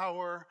the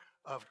power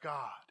of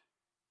God.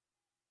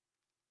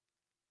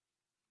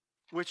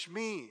 Which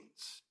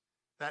means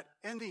that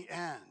in the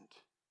end,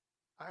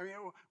 I mean,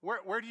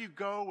 where do you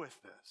go with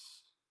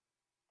this?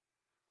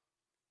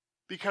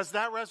 Because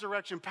that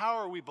resurrection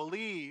power, we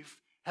believe,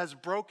 has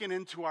broken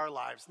into our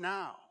lives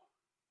now.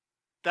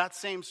 That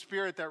same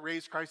Spirit that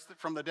raised Christ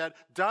from the dead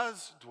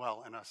does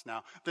dwell in us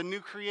now. The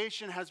new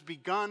creation has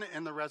begun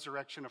in the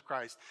resurrection of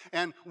Christ.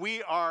 And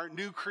we are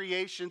new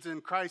creations in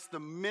Christ the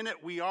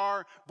minute we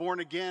are born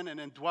again and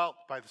indwelt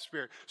by the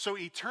Spirit. So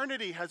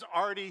eternity has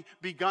already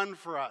begun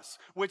for us,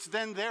 which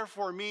then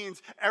therefore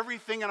means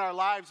everything in our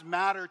lives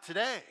matter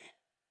today.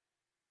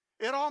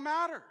 It all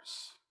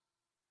matters.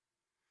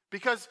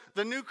 Because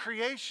the new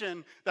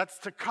creation that's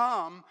to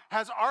come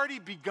has already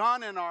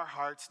begun in our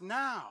hearts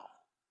now.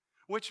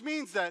 Which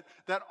means that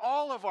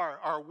all of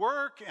our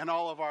work and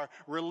all of our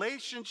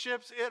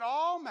relationships, it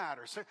all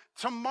matters.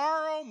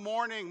 Tomorrow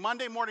morning,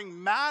 Monday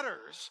morning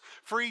matters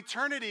for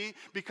eternity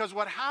because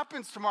what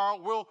happens tomorrow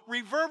will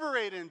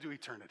reverberate into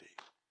eternity.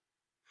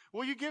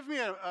 Will you give me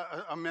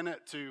a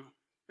minute to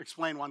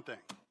explain one thing?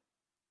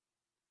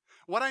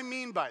 What I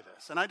mean by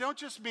this, and I don't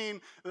just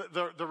mean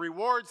the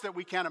rewards that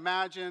we can't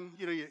imagine,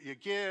 you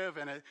give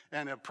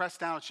and a press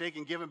down, shake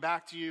and give them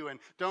back to you, and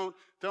don't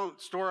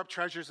store up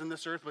treasures in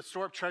this earth, but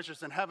store up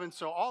treasures in heaven.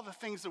 So all the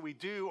things that we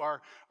do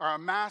are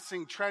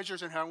amassing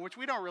treasures in heaven, which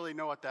we don't really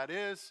know what that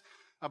is,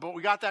 but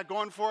we got that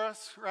going for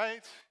us,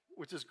 right?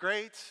 Which is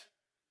great.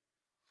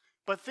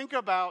 But think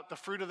about the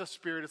fruit of the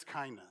Spirit is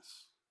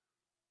kindness.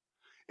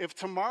 If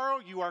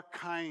tomorrow you are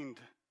kind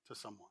to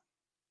someone,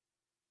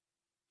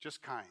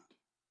 just kind,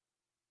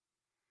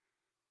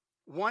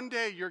 one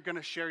day you're going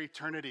to share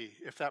eternity.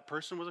 If that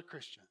person was a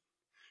Christian,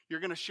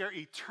 you're going to share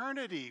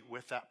eternity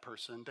with that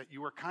person that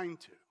you were kind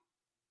to.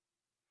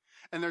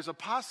 And there's a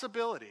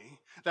possibility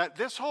that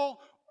this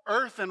whole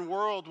earth and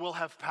world will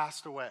have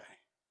passed away.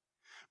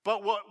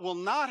 But what will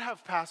not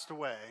have passed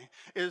away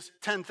is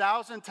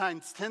 10,000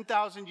 times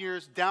 10,000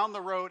 years down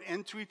the road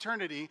into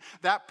eternity,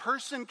 that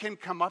person can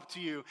come up to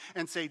you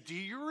and say, do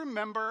you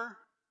remember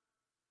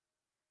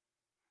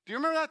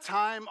that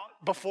time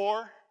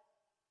before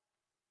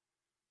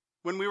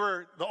when we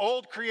were the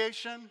old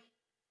creation?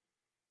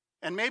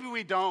 And maybe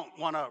we don't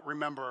want to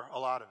remember a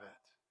lot of it.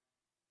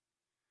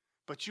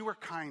 But you were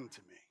kind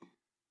to me.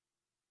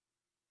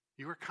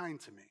 You were kind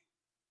to me.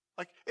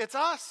 Like, it's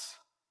us.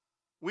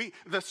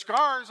 The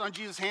scars on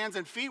Jesus' hands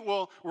and feet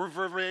will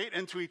reverberate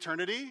into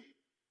eternity,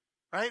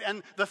 right?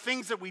 And the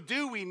things that we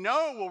do, we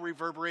know will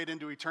reverberate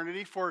into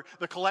eternity for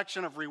the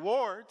collection of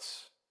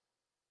rewards.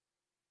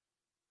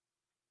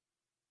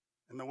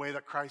 And the way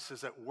that Christ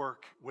is at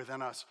work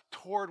within us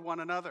toward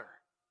one another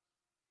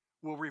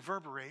will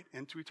reverberate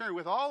into eternity.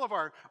 With all of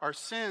our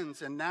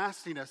sins and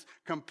nastiness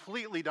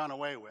completely done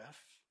away with,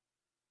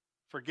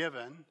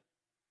 forgiven,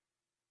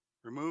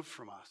 removed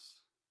from us.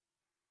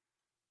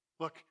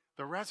 Look,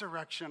 the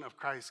resurrection of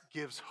Christ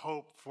gives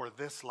hope for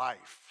this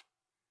life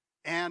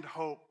and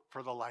hope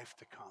for the life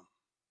to come.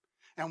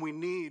 And we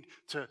need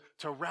to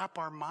wrap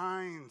our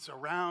minds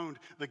around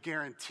the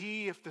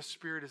guarantee if the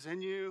Spirit is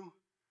in you.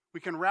 We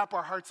can wrap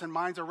our hearts and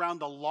minds around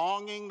the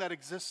longing that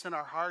exists in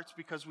our hearts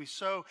because we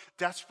so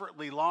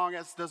desperately long,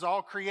 as does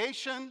all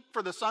creation,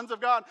 for the sons of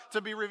God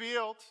to be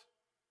revealed.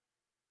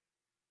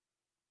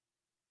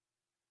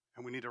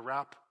 And we need to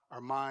wrap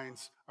our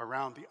minds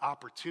around the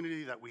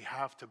opportunity that we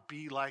have to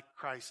be like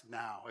Christ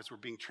now as we're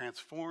being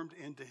transformed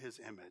into his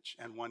image,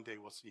 and one day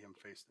we'll see him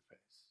face to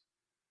face.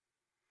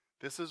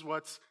 This is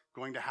what's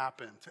going to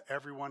happen to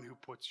everyone who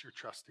puts your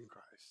trust in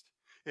Christ.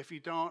 If you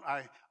don't,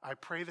 I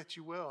pray that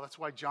you will. That's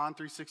why John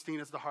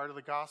 3:16 is the heart of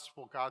the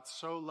gospel. God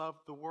so loved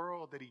the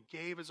world that he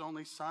gave his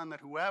only son,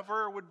 that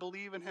whoever would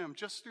believe in him,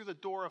 just through the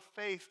door of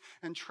faith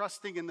and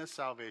trusting in this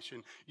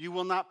salvation, you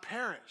will not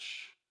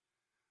perish,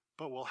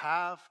 but will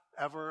have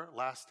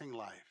everlasting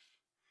life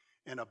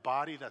in a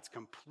body that's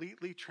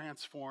completely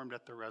transformed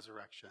at the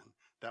resurrection,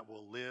 that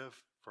will live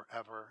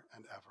forever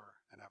and ever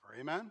and ever.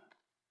 Amen?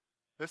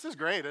 This is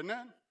great, isn't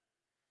it?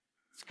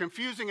 It's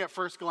confusing at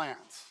first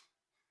glance,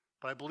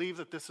 but I believe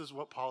that this is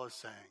what Paul is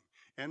saying.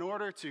 In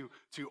order to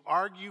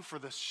argue for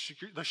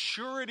the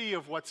surety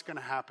of what's going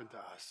to happen to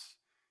us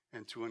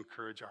and to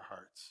encourage our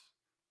hearts.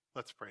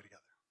 Let's pray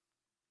together.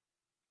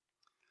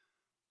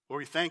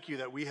 Lord, we thank you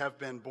that we have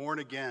been born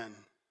again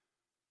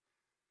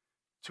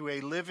to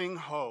a living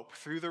hope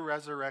through the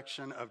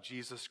resurrection of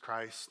Jesus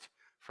Christ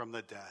from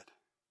the dead.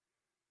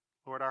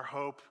 Lord, our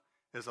hope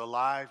is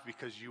alive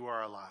because you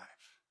are alive.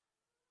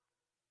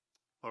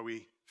 Lord,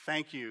 we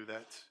thank you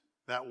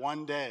that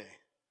one day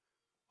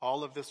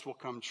all of this will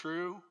come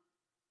true,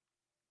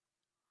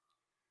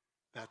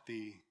 that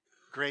the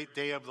great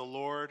day of the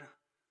Lord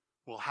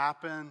will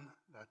happen,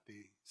 that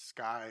the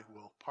sky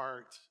will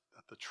part,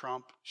 that the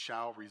trump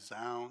shall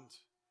resound.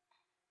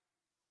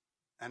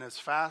 And as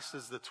fast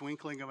as the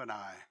twinkling of an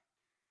eye,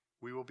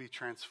 we will be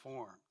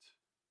transformed.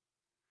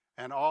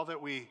 And all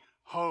that we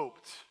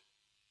hoped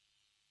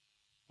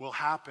will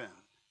happen,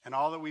 and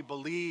all that we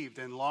believed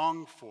and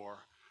longed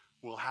for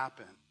will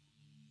happen.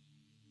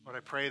 Lord,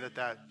 I pray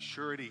that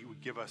surety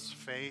would give us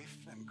faith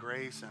and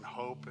grace and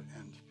hope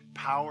and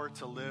power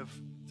to live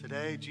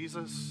today.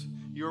 Jesus,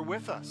 you're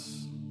with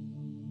us.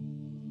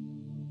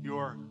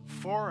 You're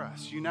for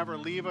us. You never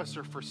leave us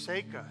or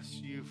forsake us.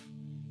 You've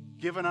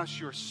given us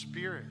your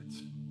Spirit.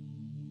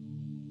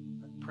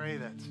 I pray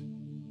that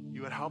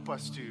you would help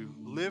us to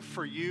live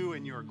for you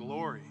and your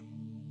glory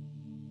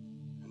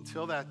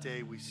until that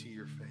day we see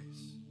your face.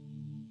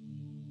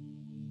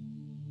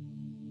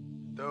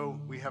 Though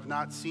we have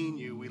not seen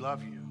you, we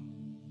love you.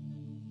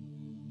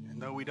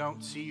 And though we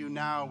don't see you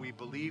now, we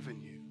believe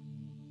in you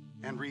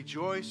and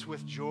rejoice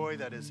with joy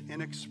that is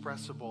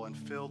inexpressible and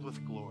filled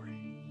with glory.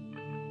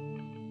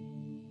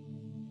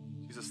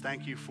 Jesus,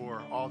 thank you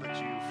for all that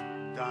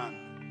you've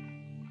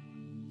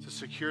done to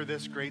secure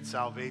this great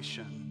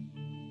salvation.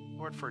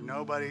 Lord,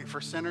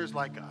 for sinners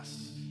like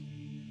us,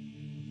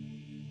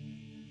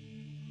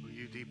 who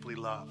you deeply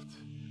loved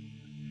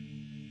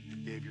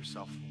and gave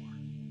yourself for.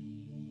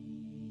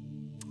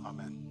 Amen.